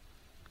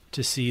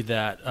to see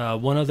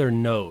that. One other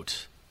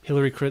note,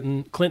 Hillary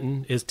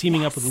Clinton is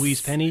teaming up with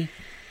Louise Penny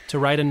to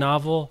write a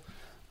novel.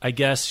 I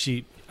guess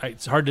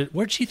it's hard to,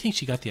 where'd she think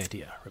she got the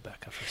idea,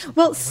 Rebecca?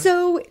 Well,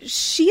 so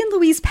she and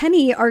Louise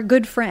Penny are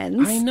good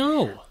friends. I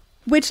know.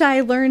 Which I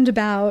learned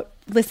about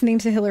listening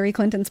to Hillary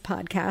Clinton's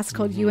podcast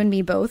called You and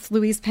Me Both.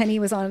 Louise Penny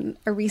was on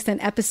a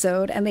recent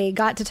episode and they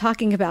got to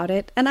talking about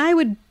it. And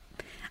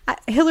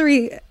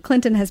Hillary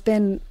Clinton has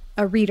been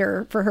a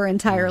reader for her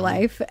entire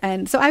life.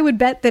 And so I would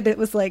bet that it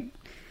was like,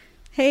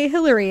 hey,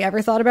 Hillary,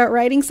 ever thought about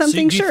writing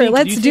something? Sure,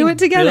 let's do it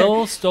together.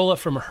 Bill stole it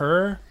from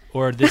her,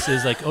 or this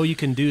is like, oh, you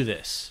can do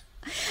this?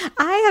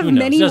 I have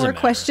many more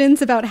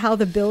questions about how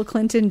the Bill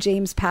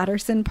Clinton-James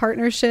Patterson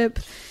partnership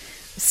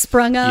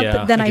sprung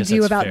up than I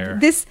do about fair.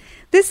 This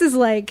is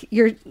like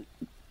you're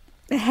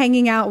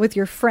hanging out with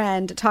your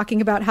friend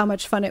talking about how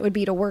much fun it would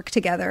be to work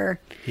together.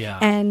 Yeah.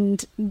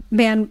 And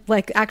man,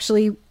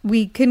 actually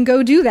we can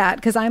go do that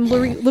because I'm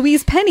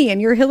Louise Penny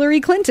and you're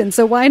Hillary Clinton.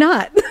 So why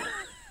not?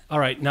 All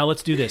right, now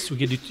let's do this.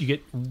 You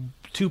get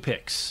 2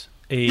 picks.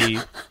 A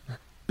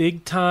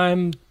big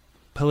time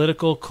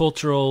political,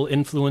 cultural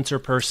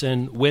influencer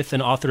person with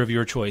an author of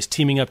your choice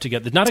teaming up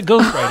together. Not a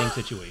ghostwriting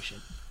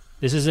situation.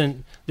 It's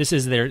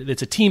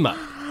a team up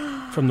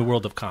from the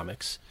world of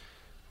comics.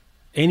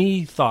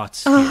 Any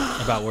thoughts here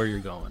about where you're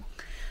going?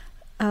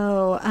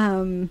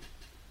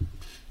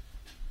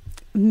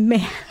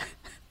 Man.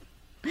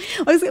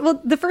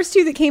 Well, the first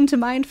 2 that came to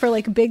mind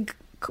for big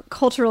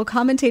cultural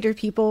commentator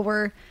people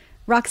were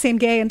Roxane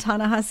Gay and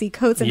Ta-Nehisi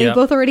Coates, and they've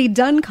both already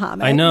done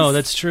comics. I know,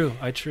 that's true.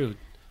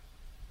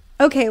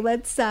 Okay,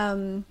 let's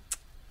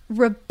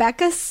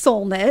Rebecca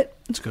Solnit.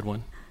 That's a good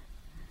one.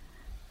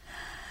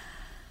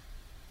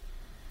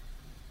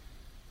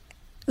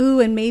 Ooh,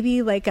 and maybe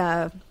who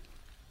am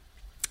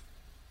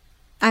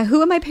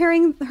I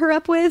pairing her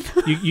up with?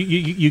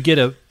 you get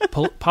a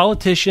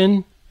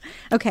politician,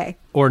 okay,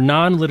 or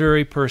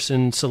non-literary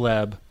person,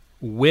 celeb,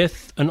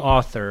 with an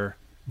author,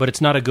 but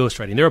it's not a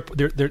ghostwriting.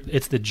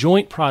 It's the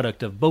joint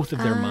product of both of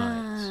their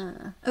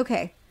minds.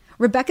 Okay,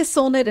 Rebecca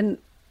Solnit and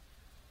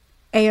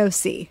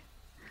AOC.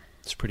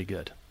 It's pretty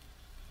good.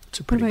 It's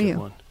a pretty good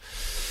one.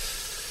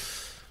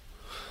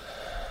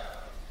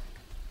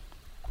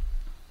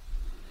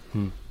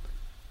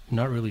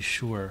 Not really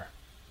sure.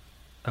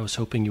 I was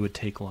hoping you would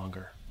take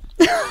longer.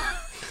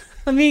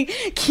 Let me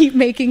keep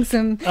making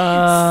some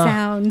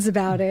sounds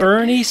about it.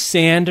 Bernie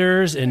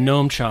Sanders and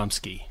Noam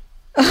Chomsky.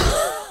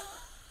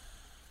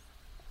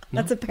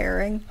 That's a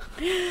pairing.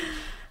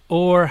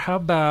 Or how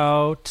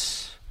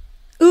about...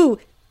 Ooh,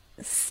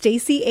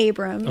 Stacey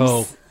Abrams.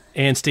 Oh,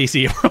 and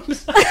Stacey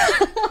Abrams.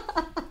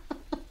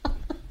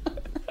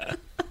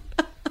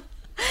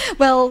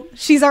 Well,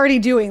 she's already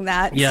doing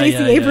that. Yeah,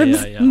 Stacey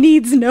Abrams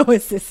needs no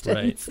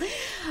assistance.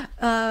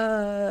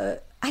 Right.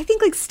 I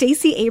think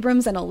Stacey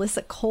Abrams and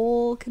Alyssa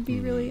Cole could be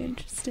really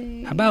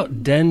interesting. How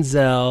about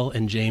Denzel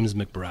and James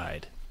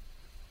McBride?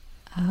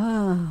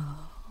 Oh.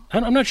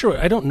 I'm not sure.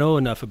 I don't know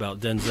enough about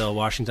Denzel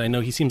Washington. I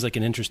know he seems like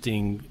an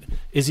interesting...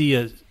 Is he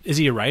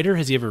a writer?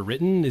 Has he ever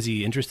written? Is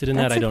he interested in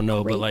that? I don't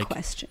know. Great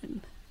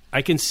question.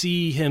 I can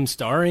see him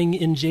starring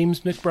in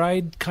James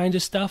McBride kind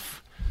of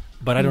stuff,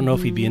 but I don't know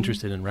if he'd be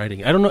interested in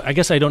writing. I don't know. I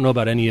guess I don't know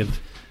about any of,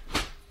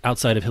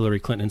 outside of Hillary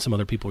Clinton and some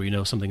other people,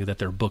 something that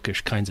they're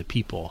bookish kinds of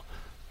people.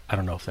 I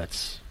don't know if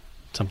that's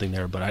something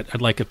there, but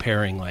I'd like a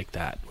pairing like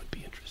that would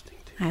be interesting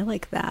too. I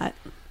like that.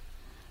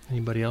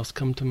 Anybody else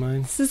come to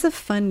mind? This is a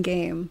fun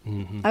game.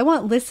 Mm-hmm. I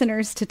want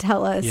listeners to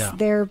tell us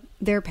their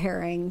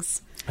pairings.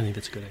 I think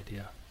that's a good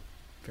idea.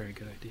 Very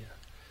good idea.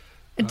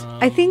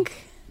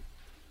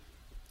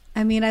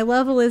 I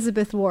love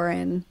Elizabeth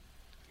Warren.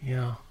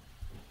 Yeah.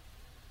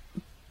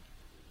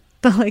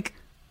 But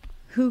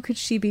who could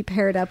she be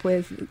paired up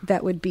with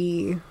that would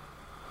be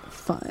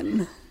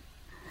fun?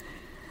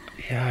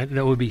 Yeah,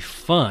 that would be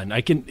fun.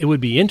 It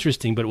would be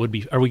interesting, but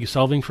are we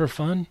solving for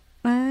fun?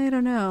 I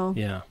don't know.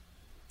 Yeah.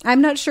 I'm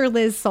not sure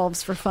Liz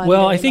solves for fun.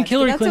 Well, I think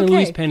Hillary Clinton,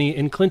 Louise Penny,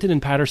 and Clinton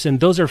and Patterson,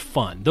 those are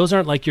fun. Those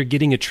aren't like you're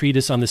getting a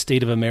treatise on the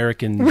state of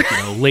American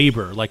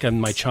labor, like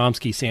on my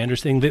Chomsky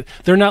Sanders thing.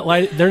 They're not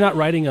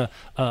writing a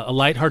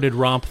lighthearted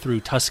romp through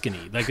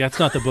Tuscany. That's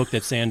not the book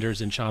that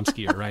Sanders and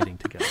Chomsky are writing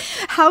together.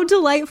 How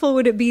delightful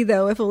would it be,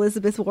 though, if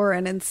Elizabeth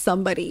Warren and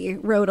somebody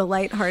wrote a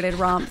lighthearted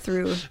romp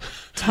through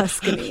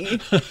Tuscany?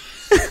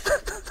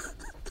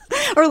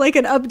 Or like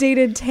an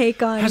updated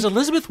take on... Has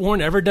Elizabeth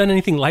Warren ever done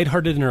anything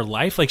lighthearted in her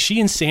life? Like she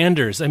and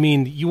Sanders. I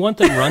mean, you want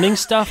them running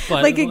stuff,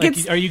 but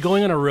are you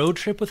going on a road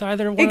trip with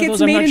either one of those? It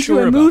gets made into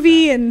a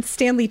movie and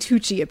Stanley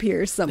Tucci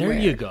appears somewhere. There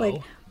you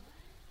go.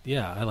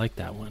 Yeah, I like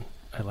that one.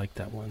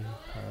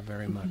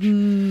 Very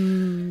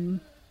much.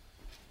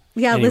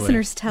 Yeah, anyway,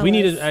 listeners tell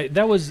us.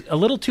 That was a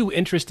little too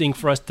interesting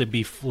for us to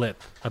be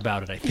flip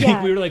about it, I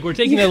think. We were like, we're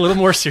taking it a little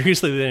more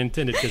seriously than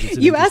intended.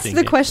 You asked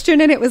the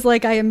question and it was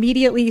like, I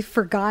immediately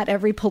forgot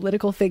every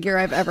political figure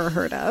I've ever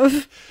heard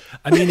of.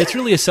 I mean, it's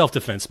really a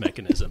self-defense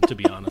mechanism, to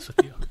be honest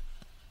with you.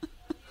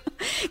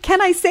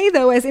 Can I say,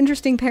 though, as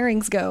interesting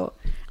pairings go,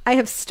 I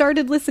have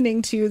started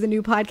listening to the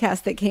new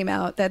podcast that came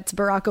out that's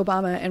Barack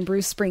Obama and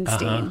Bruce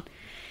Springsteen.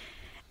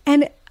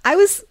 And I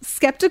was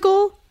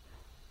skeptical.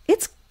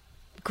 It's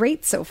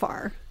great so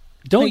far.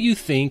 Don't you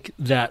think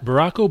that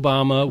Barack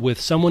Obama with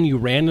someone you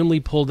randomly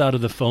pulled out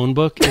of the phone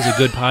book is a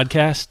good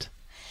podcast?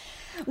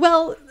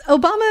 Well,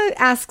 Obama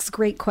asks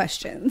great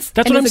questions.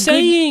 That's what I'm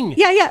saying.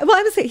 Yeah. Well,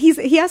 I would say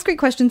he asks great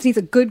questions. And he's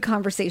a good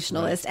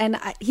conversationalist, right. And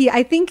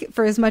I think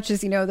for as much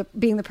as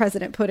being the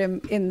president put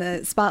him in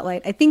the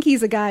spotlight, I think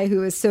he's a guy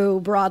who is so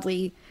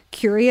broadly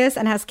curious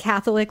and has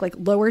Catholic, like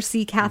lower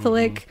C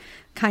Catholic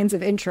kinds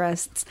of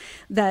interests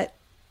that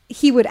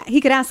he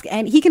could ask,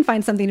 and he can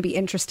find something to be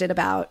interested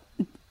about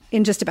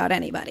in just about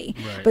anybody.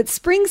 Right. But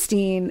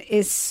Springsteen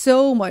is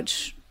so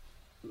much.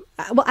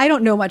 Well, I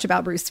don't know much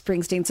about Bruce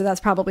Springsteen, so that's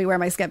probably where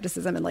my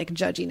skepticism and like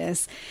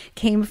judginess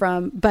came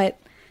from. But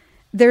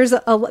there's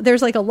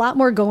like a lot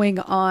more going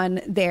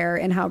on there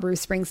in how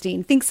Bruce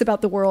Springsteen thinks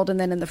about the world, and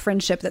then in the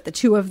friendship that the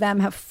two of them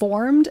have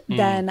formed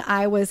than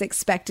I was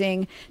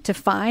expecting to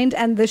find.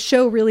 And the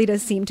show really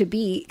does seem to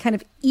be kind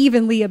of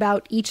evenly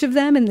about each of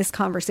them in this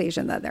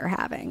conversation that they're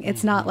having.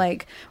 It's not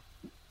like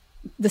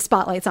the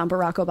spotlight's on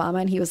Barack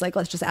Obama and he was like,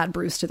 let's just add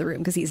Bruce to the room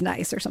because he's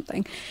nice or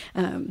something.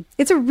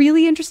 It's a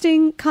really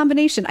interesting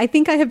combination. I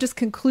think I have just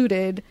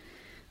concluded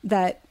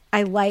that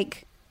I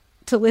like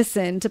to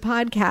listen to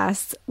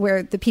podcasts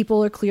where the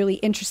people are clearly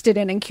interested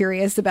in and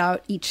curious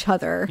about each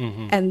other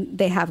and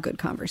they have good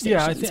conversations.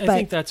 Yeah, I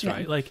think that's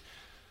right. Like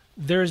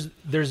there's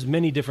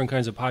many different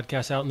kinds of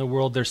podcasts out in the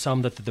world. There's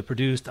some that the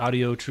produced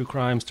audio, true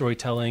crime,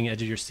 storytelling,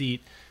 edge of your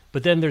seat.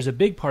 But then there's a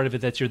big part of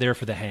it that you're there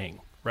for the hang.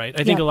 Right.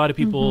 I think a lot of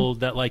people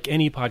that like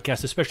any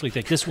podcast, especially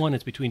like this one,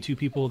 it's between two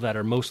people that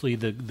are mostly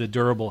the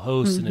durable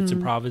hosts and it's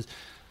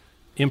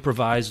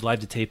improvised,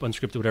 live to tape,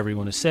 unscripted, whatever you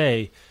want to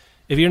say.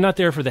 If you're not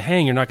there for the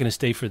hang, you're not going to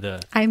stay for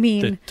the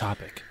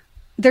topic.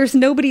 There's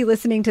nobody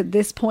listening to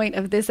this point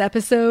of this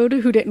episode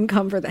who didn't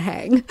come for the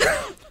hang.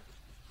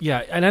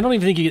 Yeah. And I don't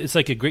even think it's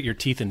like a grit your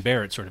teeth and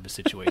bear it sort of a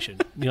situation.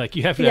 You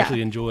have to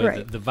actually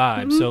enjoy the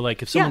vibe. So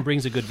like if someone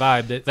brings a good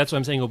vibe, that's what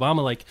I'm saying.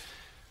 Obama, like,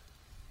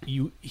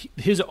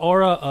 his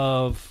aura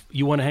of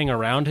you want to hang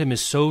around him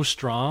is so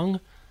strong.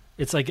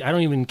 It's like I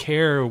don't even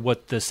care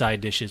what the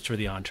side dish is for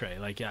the entree.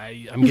 Like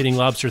I'm getting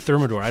lobster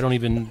thermidor.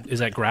 Is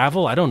that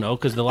gravel? I don't know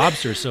because the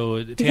lobster is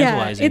so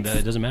tantalizing that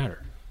it doesn't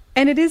matter.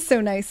 And it is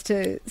so nice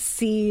to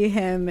see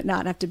him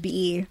not have to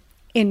be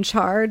in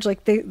charge.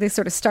 Like they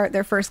sort of start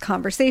their first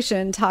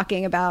conversation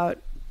talking about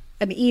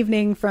an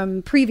evening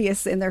from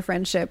previous in their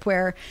friendship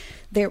where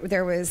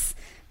there was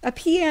a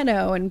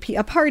piano and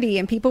a party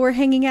and people were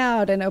hanging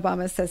out, and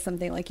Obama says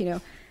something like,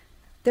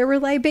 there were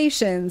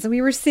libations and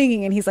we were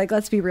singing, and he's like,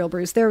 let's be real,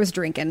 Bruce, there was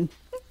drinking.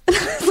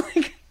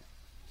 Like,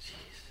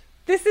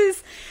 this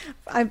is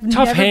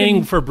tough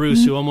hang for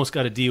Bruce, who almost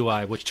got a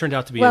DUI, which turned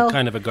out to be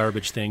kind of a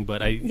garbage thing,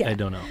 but I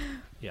don't know.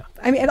 Yeah.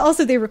 I mean, and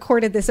also they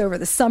recorded this over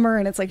the summer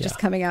and it's like just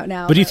coming out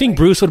now. But do you think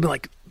Bruce would have been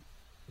like,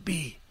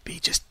 B,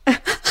 just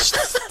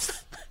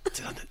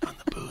sit on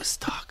the booze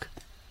talk?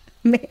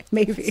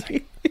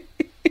 Maybe.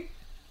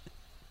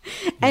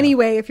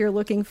 Anyway, if you're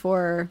looking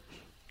for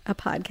a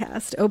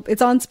podcast,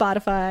 it's on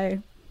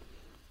Spotify.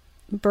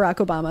 Barack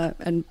Obama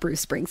and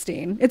Bruce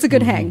Springsteen. It's a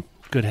good hang.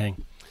 Good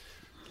hang.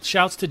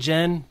 Shouts to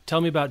Jen.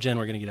 Tell me about Jen.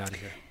 We're going to get out of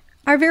here.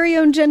 Our very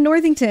own Jen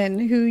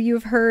Northington, who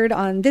you've heard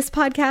on this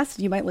podcast,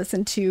 you might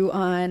listen to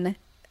on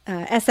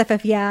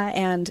SFF Yeah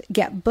and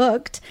Get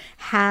Booked,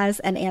 has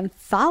an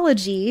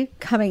anthology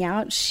coming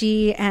out.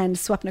 She and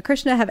Swapna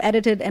Krishna have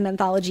edited an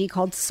anthology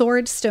called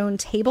Sword Stone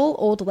Table,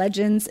 Old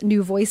Legends,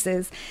 New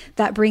Voices,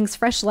 that brings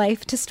fresh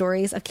life to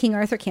stories of King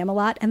Arthur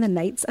Camelot and the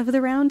Knights of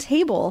the Round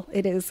Table.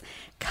 It is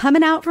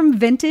coming out from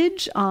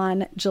Vintage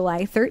on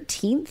July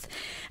 13th.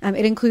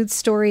 It includes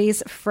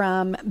stories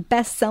from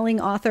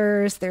best-selling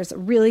authors. There's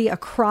really a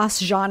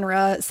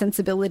cross-genre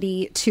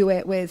sensibility to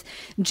it with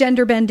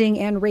gender bending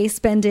and race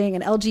bending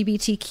and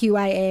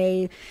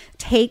LGBTQIA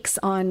takes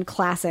on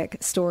classic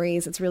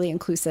stories. It's really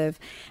inclusive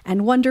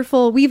and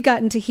wonderful. We've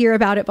gotten to hear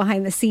about it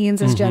behind the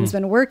scenes as Jen's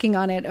been working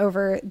on it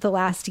over the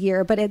last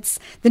year, but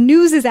the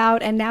news is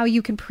out and now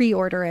you can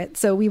pre-order it.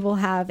 So we will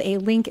have a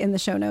link in the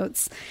show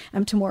notes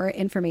to more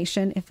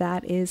information if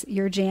that is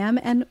your jam.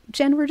 And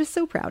Jen, we're just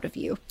so proud of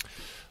you.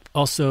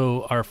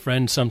 Also, our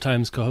friend,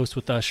 sometimes co-host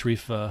with us,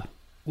 Sharifa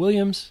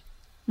Williams.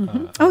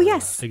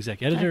 Yes.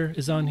 Exec editor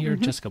is on here.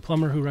 Jessica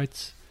Plummer, who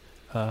writes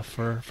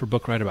for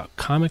Book Riot about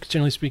comics,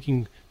 generally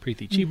speaking.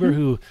 Preeti Cheeber,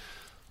 who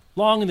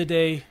long in the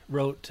day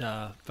wrote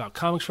about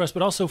comics for us,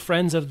 but also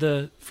friends of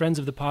the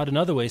pod in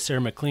other ways.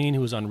 Sarah McLean,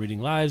 who was on Reading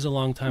Lives a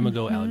long time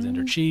ago.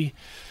 Alexander Chi,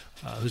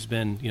 who's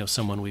been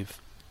someone we've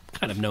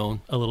kind of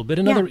known a little bit.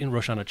 Another in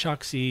Roshana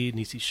Choksi,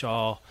 Nisi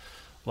Shaw.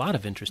 A lot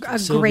of interesting.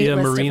 Sylvia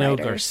Marino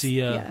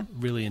Garcia,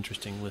 really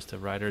interesting list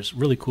of writers.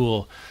 Really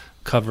cool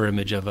cover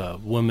image of a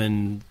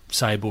woman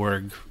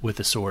cyborg with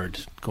a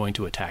sword going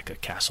to attack a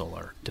castle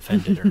or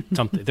defend it or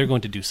something. They're going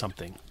to do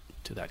something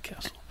to that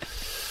castle.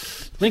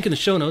 Link in the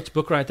show notes,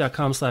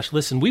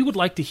 bookriot.com/listen. We would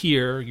like to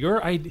hear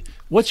your idea.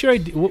 What's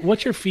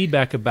your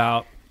feedback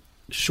about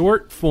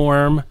short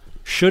form,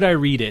 should I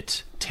read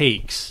it,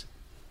 takes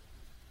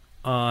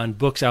on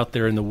books out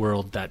there in the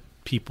world that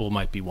people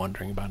might be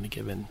wondering about in a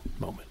given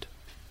moment?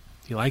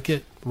 You like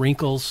it?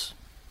 Wrinkles,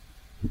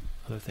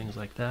 other things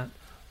like that.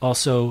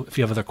 Also, if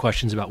you have other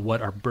questions about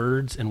what are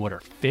birds and what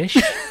are fish,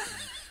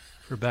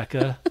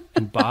 Rebecca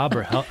and Bob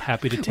are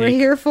happy to take. We're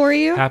here for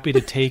you. Happy to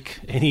take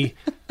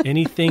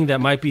anything that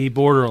might be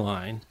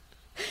borderline.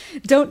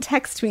 Don't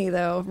text me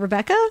though,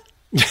 Rebecca.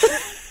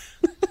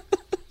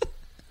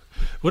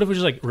 What if it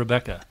was like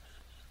Rebecca,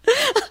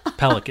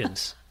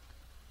 pelicans,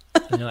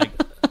 and you're like,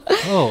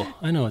 oh,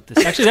 I know what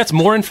this. Actually, that's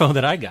more info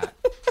that I got.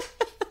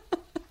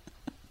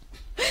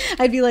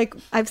 I'd be like,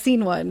 I've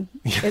seen one.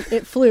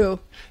 It flew.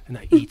 And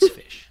that eats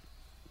fish.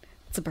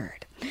 It's a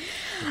bird.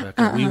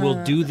 Rebecca, we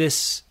will do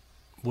this,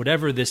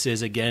 whatever this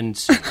is, again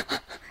soon.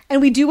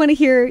 And we do want to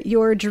hear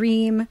your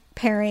dream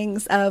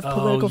pairings of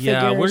political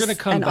figures. We're going to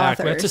come and back.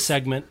 authors. That's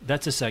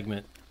a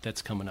segment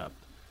that's coming up.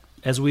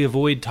 As we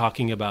avoid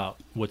talking about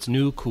what's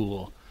new,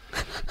 cool,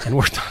 and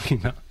we're talking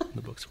about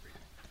the books we're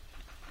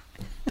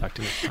reading. Talk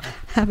to you next time.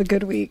 Have a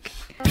good week.